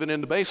kids living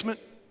in the basement.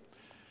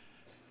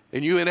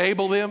 And you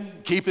enable them,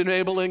 keep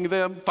enabling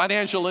them.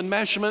 Financial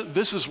enmeshment,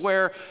 this is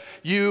where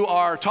you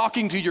are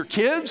talking to your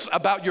kids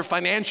about your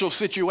financial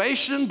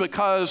situation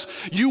because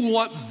you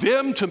want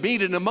them to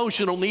meet an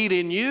emotional need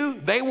in you.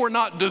 They were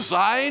not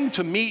designed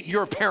to meet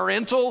your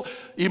parental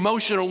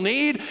emotional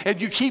need,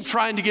 and you keep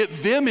trying to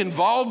get them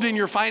involved in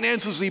your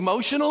finances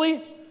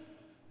emotionally.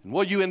 And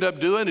what you end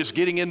up doing is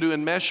getting into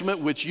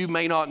enmeshment, which you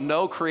may not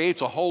know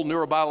creates a whole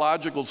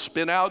neurobiological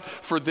spin out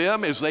for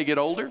them as they get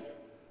older.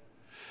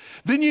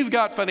 Then you've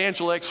got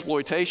financial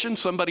exploitation.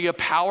 Somebody of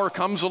power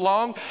comes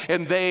along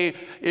and they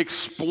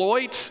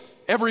exploit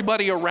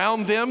everybody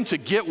around them to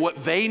get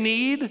what they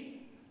need.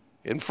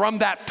 And from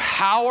that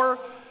power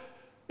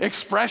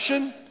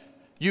expression,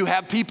 you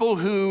have people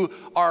who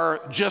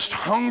are just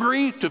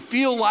hungry to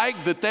feel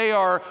like that they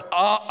are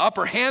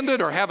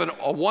upper-handed or have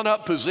a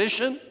one-up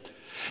position.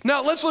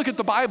 Now, let's look at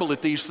the Bible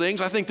at these things.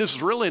 I think this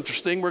is real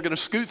interesting. We're going to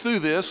scoot through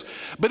this.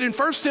 But in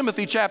 1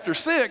 Timothy chapter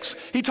 6,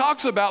 he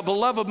talks about the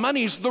love of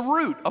money is the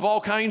root of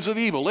all kinds of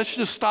evil. Let's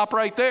just stop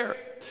right there.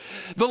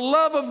 The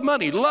love of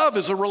money. Love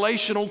is a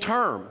relational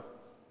term.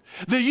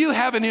 That you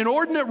have an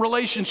inordinate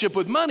relationship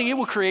with money, it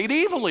will create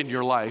evil in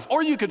your life.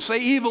 Or you could say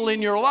evil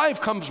in your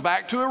life comes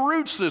back to a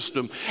root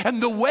system.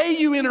 And the way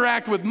you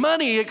interact with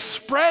money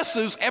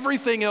expresses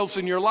everything else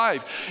in your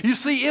life. You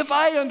see, if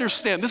I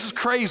understand, this is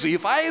crazy,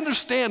 if I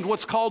understand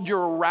what's called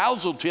your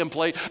arousal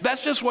template,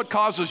 that's just what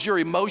causes your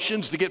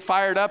emotions to get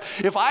fired up.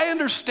 If I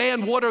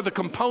understand what are the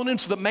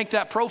components that make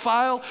that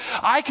profile,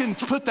 I can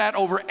put that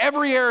over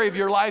every area of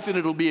your life and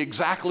it'll be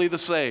exactly the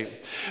same.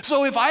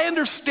 So if I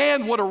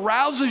understand what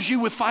arouses you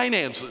with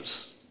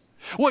finances,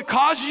 what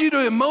causes you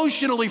to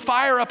emotionally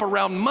fire up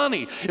around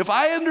money, if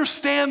I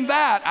understand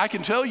that, I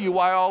can tell you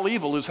why all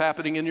evil is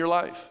happening in your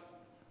life.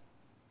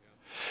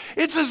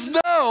 It's as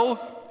though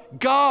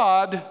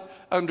God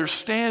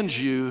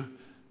understands you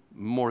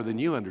more than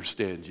you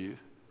understand you.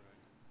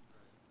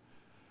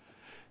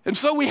 And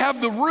so we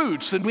have the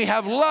roots and we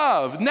have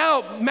love.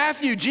 Now,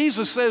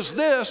 Jesus says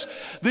this,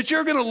 that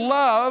you're going to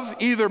love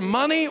either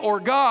money or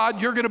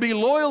God. You're going to be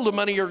loyal to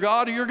money or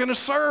God, or you're going to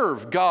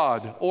serve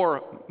God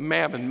or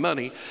mammon,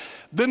 money.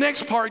 The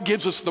next part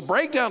gives us the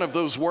breakdown of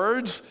those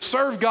words.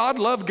 Serve God,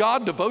 love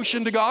God,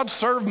 devotion to God,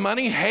 serve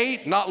money,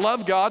 hate, not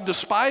love God,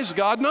 despise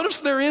God.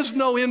 Notice there is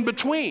no in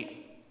between.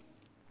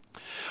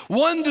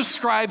 One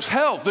describes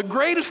health. The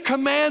greatest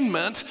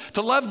commandment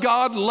to love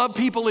God, love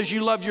people as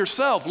you love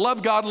yourself.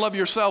 Love God, love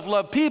yourself,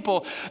 love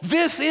people.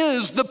 This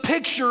is the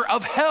picture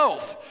of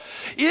health.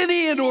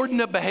 Any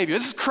inordinate behavior,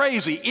 this is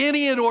crazy,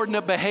 any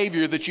inordinate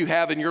behavior that you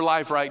have in your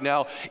life right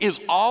now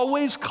is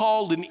always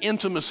called an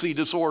intimacy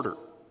disorder.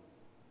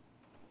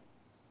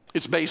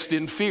 It's based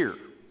in fear.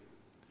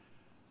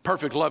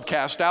 Perfect love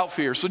casts out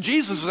fear. So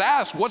Jesus is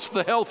asked, what's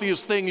the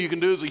healthiest thing you can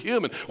do as a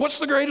human? What's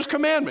the greatest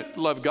commandment?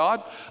 Love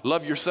God,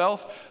 love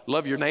yourself,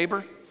 love your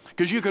neighbor.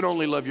 Because you can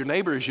only love your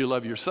neighbor as you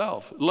love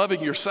yourself.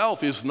 Loving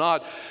yourself is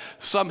not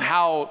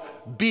somehow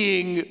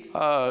being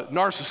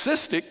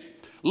narcissistic.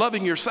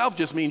 Loving yourself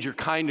just means you're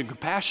kind and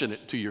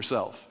compassionate to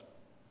yourself.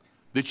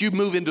 That you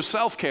move into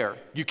self-care.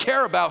 You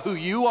care about who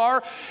you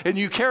are, and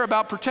you care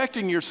about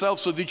protecting yourself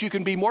so that you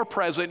can be more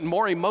present and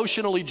more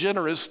emotionally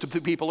generous to the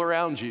people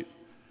around you.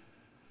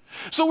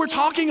 So we're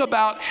talking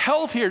about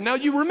health here. Now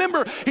you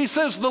remember, he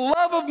says the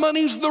love of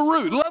money is the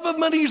root. Love of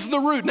money is the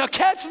root. Now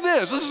catch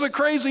this. This is a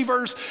crazy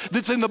verse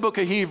that's in the book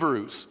of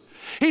Hebrews.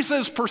 He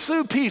says,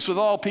 pursue peace with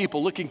all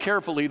people, looking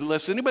carefully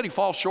lest anybody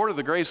fall short of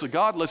the grace of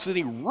God, lest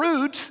any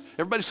root,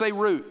 everybody say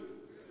root.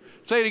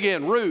 Say it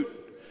again, root.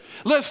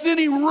 Lest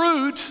any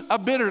root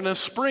of bitterness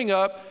spring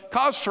up,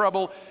 cause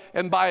trouble,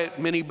 and by it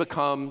many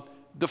become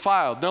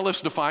defiled. Now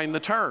let's define the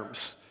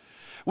terms.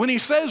 When he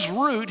says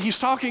root, he's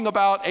talking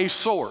about a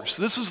source.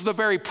 This is the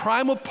very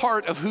primal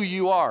part of who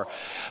you are.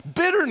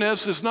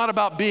 Bitterness is not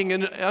about being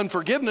in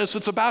unforgiveness.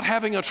 It's about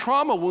having a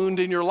trauma wound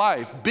in your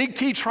life. Big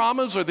T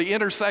traumas are the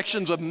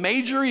intersections of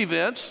major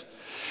events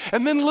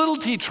And then little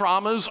t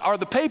traumas are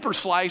the paper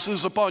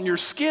slices upon your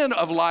skin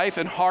of life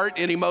and heart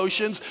and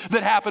emotions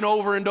that happen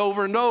over and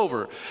over and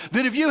over.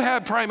 That if you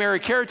have primary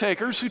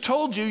caretakers who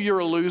told you you're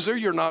a loser,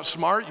 you're not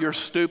smart, you're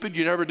stupid,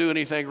 you never do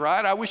anything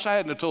right, I wish I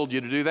hadn't have told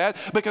you to do that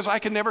because I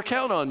can never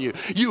count on you.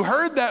 You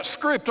heard that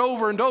script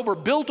over and over,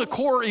 built a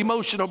core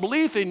emotional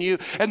belief in you,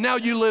 and now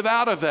you live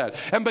out of that.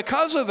 And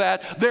because of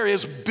that, there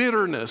is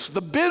bitterness.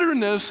 The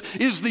bitterness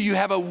is that you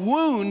have a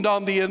wound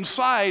on the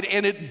inside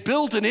and it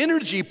built an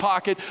energy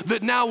pocket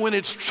that now when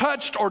it's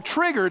touched or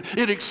triggered,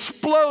 it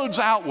explodes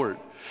outward.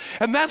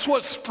 And that's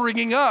what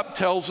springing up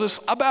tells us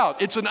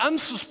about. It's an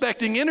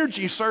unsuspecting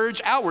energy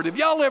surge outward. Have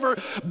y'all ever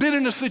been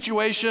in a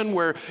situation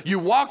where you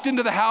walked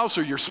into the house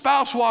or your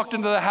spouse walked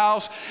into the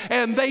house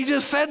and they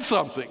just said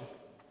something?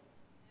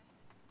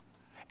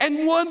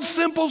 And one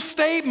simple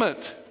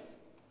statement,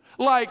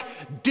 like,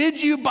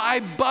 did you buy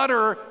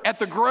butter at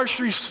the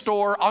grocery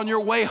store on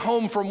your way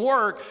home from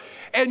work?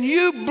 And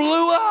you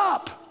blew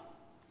up.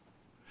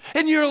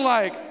 And you're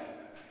like,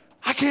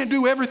 I can't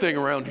do everything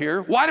around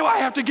here. Why do I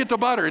have to get the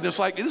butter? And it's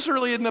like, this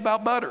really isn't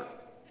about butter.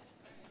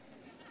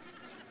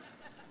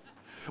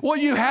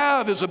 What you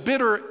have is a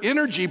bitter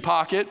energy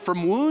pocket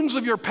from wounds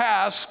of your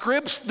past,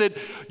 scripts that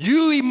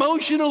you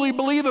emotionally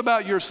believe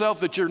about yourself,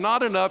 that you're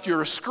not enough,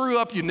 you're a screw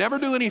up, you never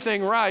do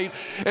anything right,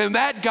 and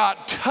that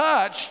got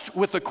touched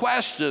with the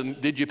question,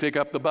 did you pick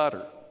up the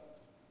butter?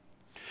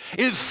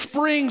 It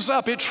springs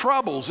up, it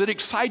troubles, it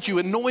excites you,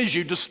 annoys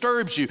you,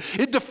 disturbs you,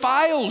 it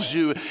defiles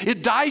you,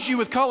 it dyes you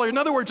with color. In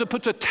other words, it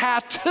puts a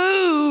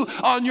tattoo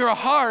on your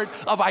heart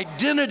of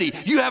identity.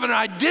 You have an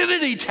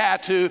identity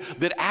tattoo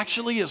that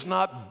actually is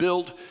not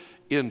built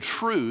in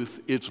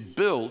truth, it's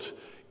built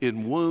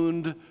in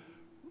wound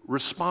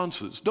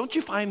responses. Don't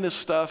you find this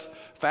stuff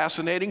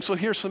fascinating? So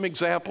here's some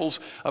examples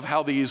of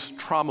how these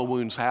trauma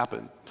wounds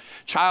happen.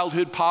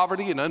 Childhood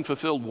poverty and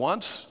unfulfilled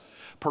wants.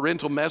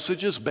 Parental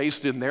messages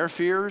based in their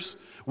fears,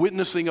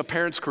 witnessing a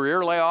parent's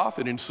career layoff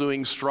and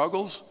ensuing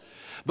struggles,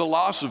 the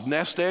loss of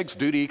nest eggs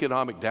due to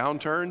economic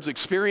downturns,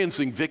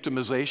 experiencing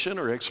victimization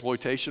or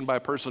exploitation by a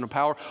person of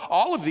power.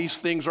 All of these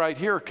things right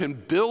here can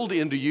build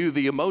into you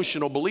the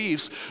emotional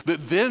beliefs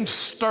that then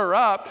stir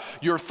up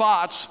your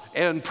thoughts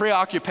and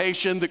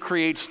preoccupation that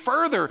creates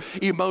further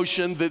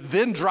emotion that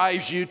then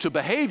drives you to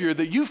behavior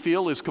that you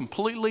feel is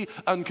completely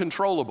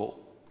uncontrollable.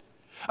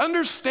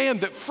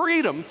 Understand that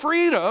freedom,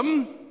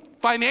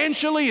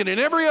 financially and in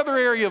every other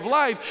area of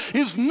life,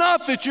 is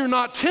not that you're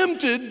not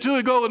tempted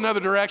to go another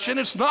direction.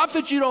 It's not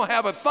that you don't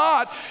have a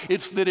thought.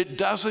 It's that it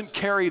doesn't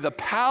carry the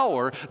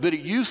power that it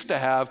used to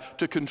have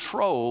to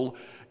control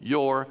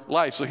your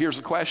life. So here's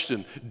the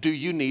question. Do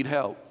you need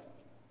help?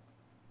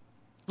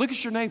 Look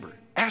at your neighbor.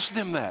 Ask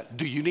them that.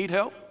 Do you need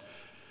help?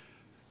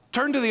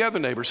 Turn to the other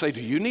neighbor. Say,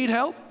 do you need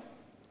help?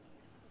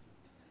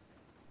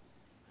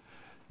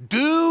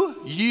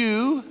 Do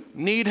you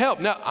need help?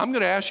 Now, I'm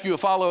going to ask you a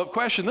follow-up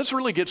question. This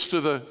really gets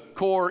to the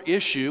core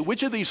issue.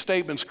 Which of these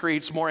statements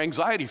creates more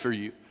anxiety for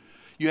you?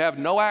 You have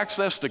no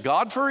access to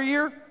God for a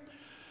year,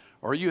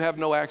 or you have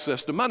no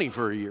access to money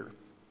for a year?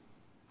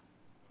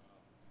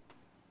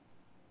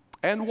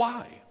 And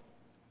why?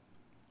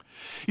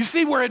 You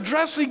see, we're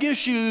addressing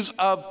issues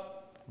of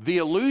the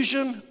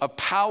illusion of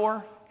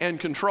power and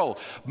control.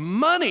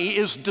 Money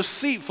is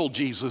deceitful,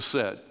 Jesus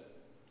said.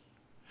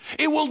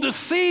 It will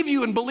deceive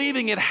you in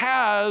believing it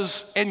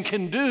has and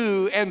can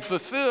do and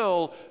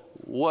fulfill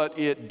what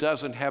it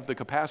doesn't have the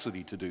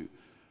capacity to do.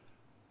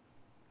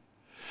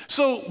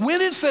 So when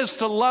it says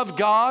to love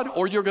God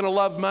or you're going to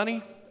love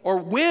money, or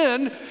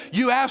when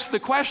you ask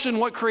the question,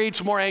 what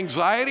creates more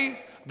anxiety?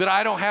 That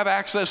I don't have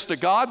access to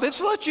God?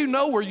 Let's let you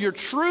know where your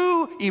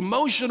true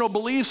emotional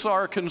beliefs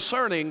are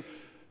concerning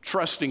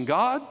trusting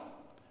God.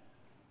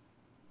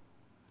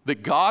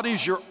 That God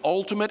is your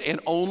ultimate and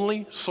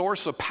only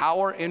source of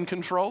power and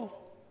control?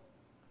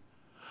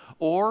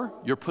 Or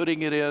you're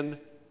putting it in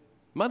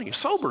money.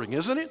 Sobering,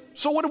 isn't it?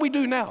 So what do we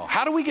do now?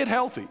 How do we get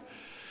healthy?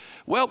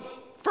 Well,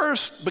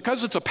 first,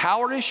 because it's a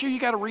power issue, you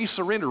got to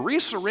resurrender.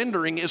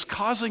 Resurrendering is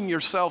causing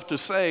yourself to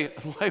say,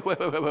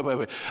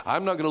 wait,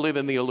 I'm not going to live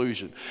in the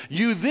illusion.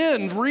 You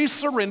then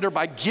resurrender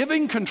by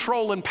giving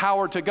control and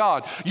power to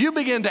God. You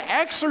begin to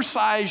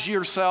exercise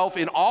yourself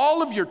in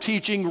all of your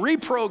teaching,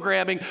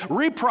 reprogramming,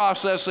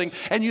 reprocessing,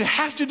 and you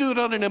have to do it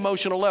on an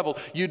emotional level.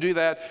 You do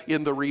that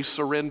in the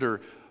resurrender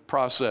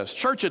process.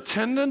 Church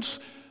attendance,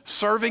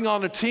 serving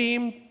on a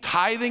team,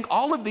 tithing,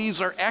 all of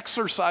these are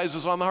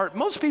exercises on the heart.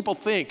 Most people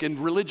think in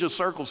religious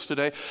circles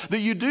today that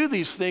you do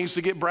these things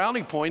to get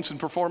brownie points in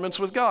performance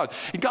with God.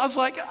 And God's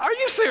like, are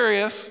you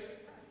serious?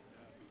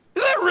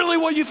 Is that really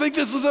what you think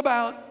this is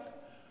about?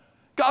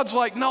 God's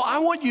like, no, I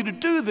want you to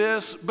do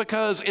this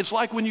because it's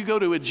like when you go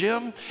to a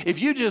gym.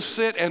 If you just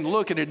sit and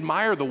look and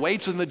admire the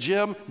weights in the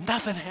gym,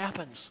 nothing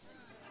happens.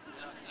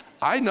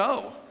 I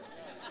know.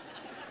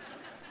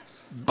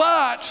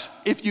 But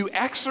if you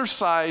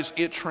exercise,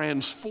 it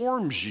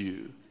transforms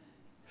you.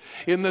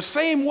 In the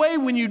same way,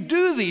 when you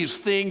do these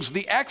things,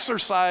 the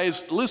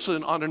exercise,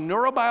 listen, on a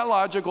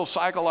neurobiological,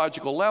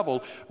 psychological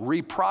level,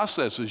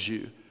 reprocesses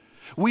you.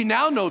 We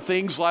now know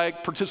things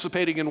like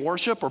participating in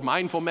worship or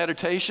mindful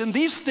meditation.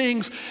 These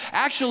things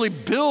actually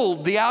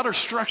build the outer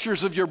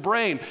structures of your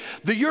brain.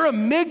 Your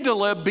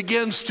amygdala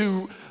begins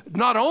to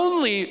not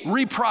only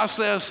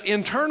reprocess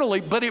internally,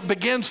 but it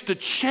begins to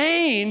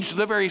change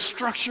the very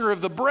structure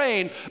of the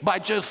brain by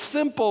just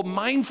simple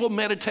mindful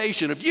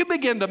meditation. If you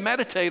begin to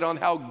meditate on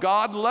how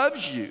God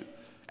loves you,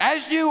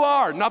 as you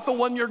are, not the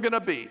one you're going to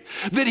be,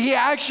 that He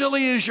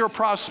actually is your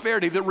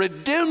prosperity, that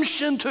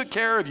redemption took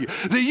care of you,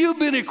 that you've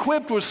been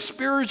equipped with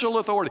spiritual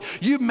authority.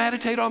 You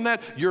meditate on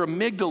that, your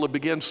amygdala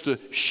begins to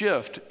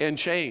shift and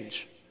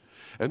change.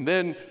 And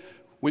then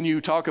when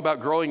you talk about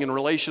growing in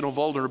relational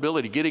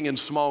vulnerability, getting in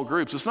small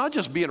groups, it's not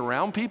just being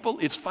around people,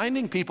 it's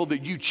finding people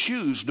that you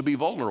choose to be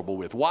vulnerable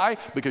with. Why?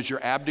 Because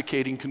you're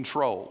abdicating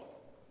control.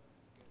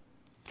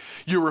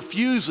 You're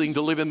refusing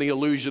to live in the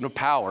illusion of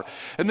power.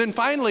 And then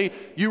finally,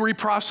 you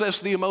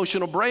reprocess the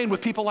emotional brain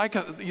with people like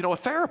a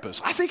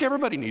therapist. I think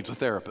everybody needs a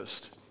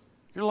therapist.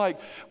 You're like,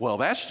 well,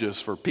 that's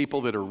just for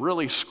people that are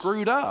really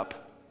screwed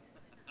up.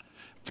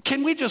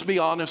 Can we just be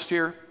honest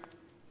here?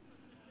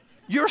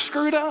 You're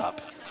screwed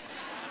up.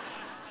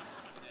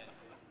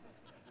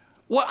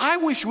 What I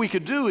wish we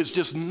could do is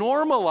just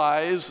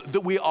normalize that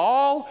we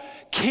all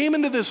came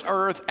into this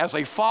earth as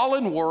a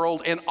fallen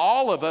world, and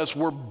all of us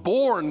were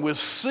born with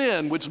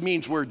sin, which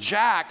means we're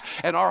jacked,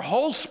 and our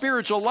whole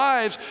spiritual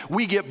lives,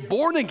 we get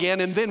born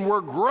again, and then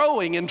we're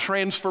growing in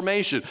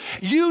transformation.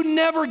 You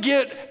never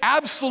get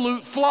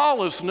absolute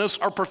flawlessness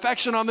or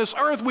perfection on this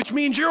earth, which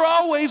means you're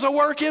always a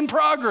work in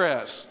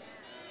progress.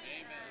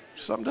 Amen.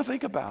 Something to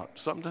think about,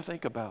 something to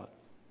think about.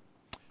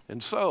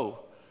 And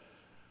so,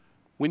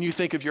 when you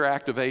think of your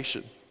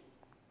activation,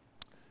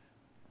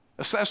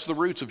 assess the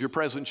roots of your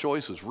present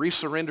choices.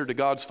 Resurrender to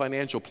God's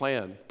financial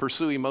plan.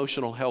 Pursue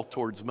emotional health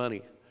towards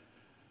money.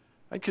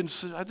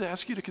 I'd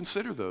ask you to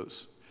consider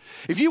those.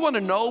 If you want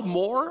to know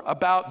more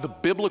about the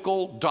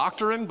biblical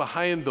doctrine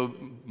behind the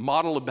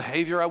model of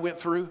behavior I went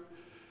through,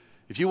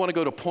 if you want to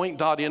go to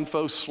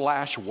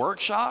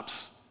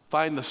point.info/workshops,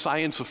 find the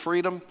Science of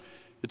Freedom.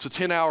 It's a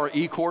 10-hour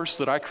e-course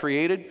that I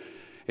created.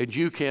 And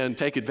you can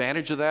take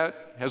advantage of that.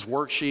 It has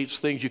worksheets,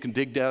 things you can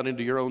dig down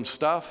into your own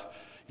stuff.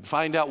 You can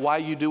find out why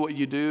you do what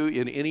you do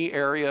in any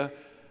area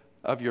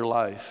of your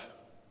life.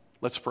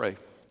 Let's pray.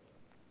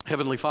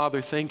 Heavenly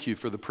Father, thank you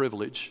for the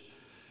privilege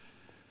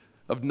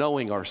of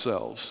knowing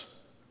ourselves.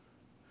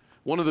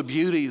 One of the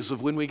beauties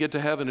of when we get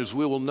to heaven is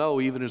we will know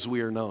even as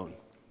we are known.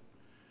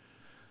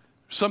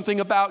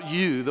 Something about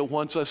you that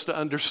wants us to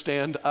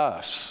understand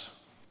us.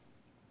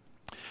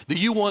 That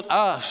you want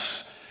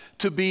us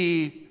to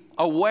be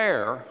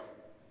aware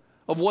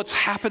of what's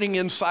happening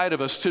inside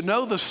of us, to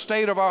know the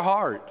state of our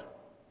heart.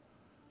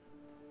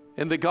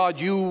 And that God,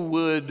 you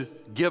would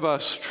give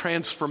us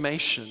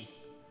transformation.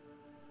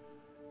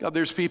 God,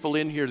 there's people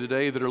in here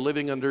today that are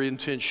living under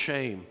intense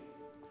shame.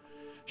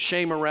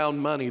 Shame around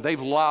money. They've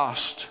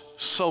lost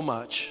so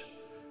much.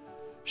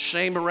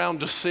 Shame around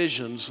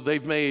decisions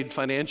they've made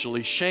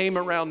financially. Shame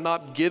around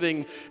not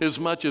giving as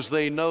much as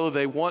they know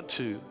they want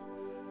to.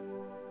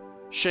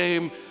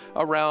 Shame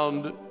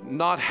around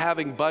not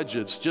having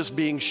budgets, just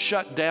being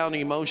shut down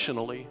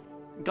emotionally.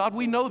 God,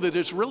 we know that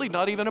it's really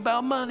not even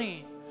about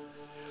money.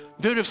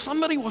 Dude, if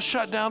somebody will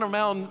shut down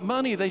around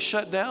money, they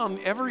shut down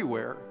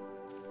everywhere,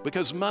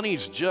 because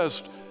money's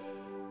just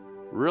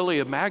really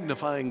a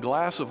magnifying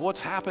glass of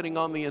what's happening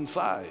on the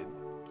inside.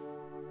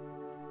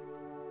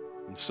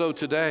 And so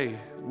today,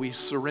 we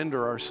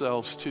surrender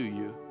ourselves to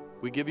you.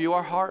 We give you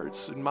our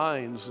hearts and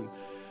minds, and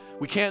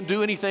we can't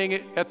do anything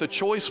at the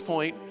choice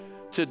point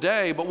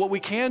today, but what we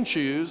can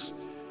choose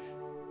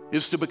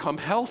is to become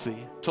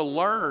healthy, to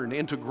learn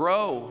and to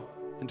grow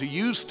and to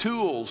use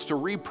tools to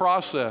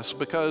reprocess,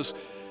 because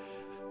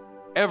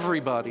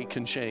everybody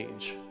can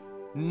change.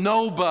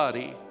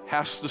 Nobody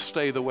has to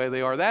stay the way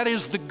they are. That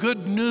is the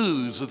good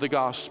news of the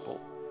gospel.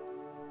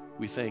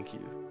 We thank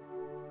you.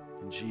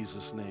 In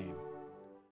Jesus' name.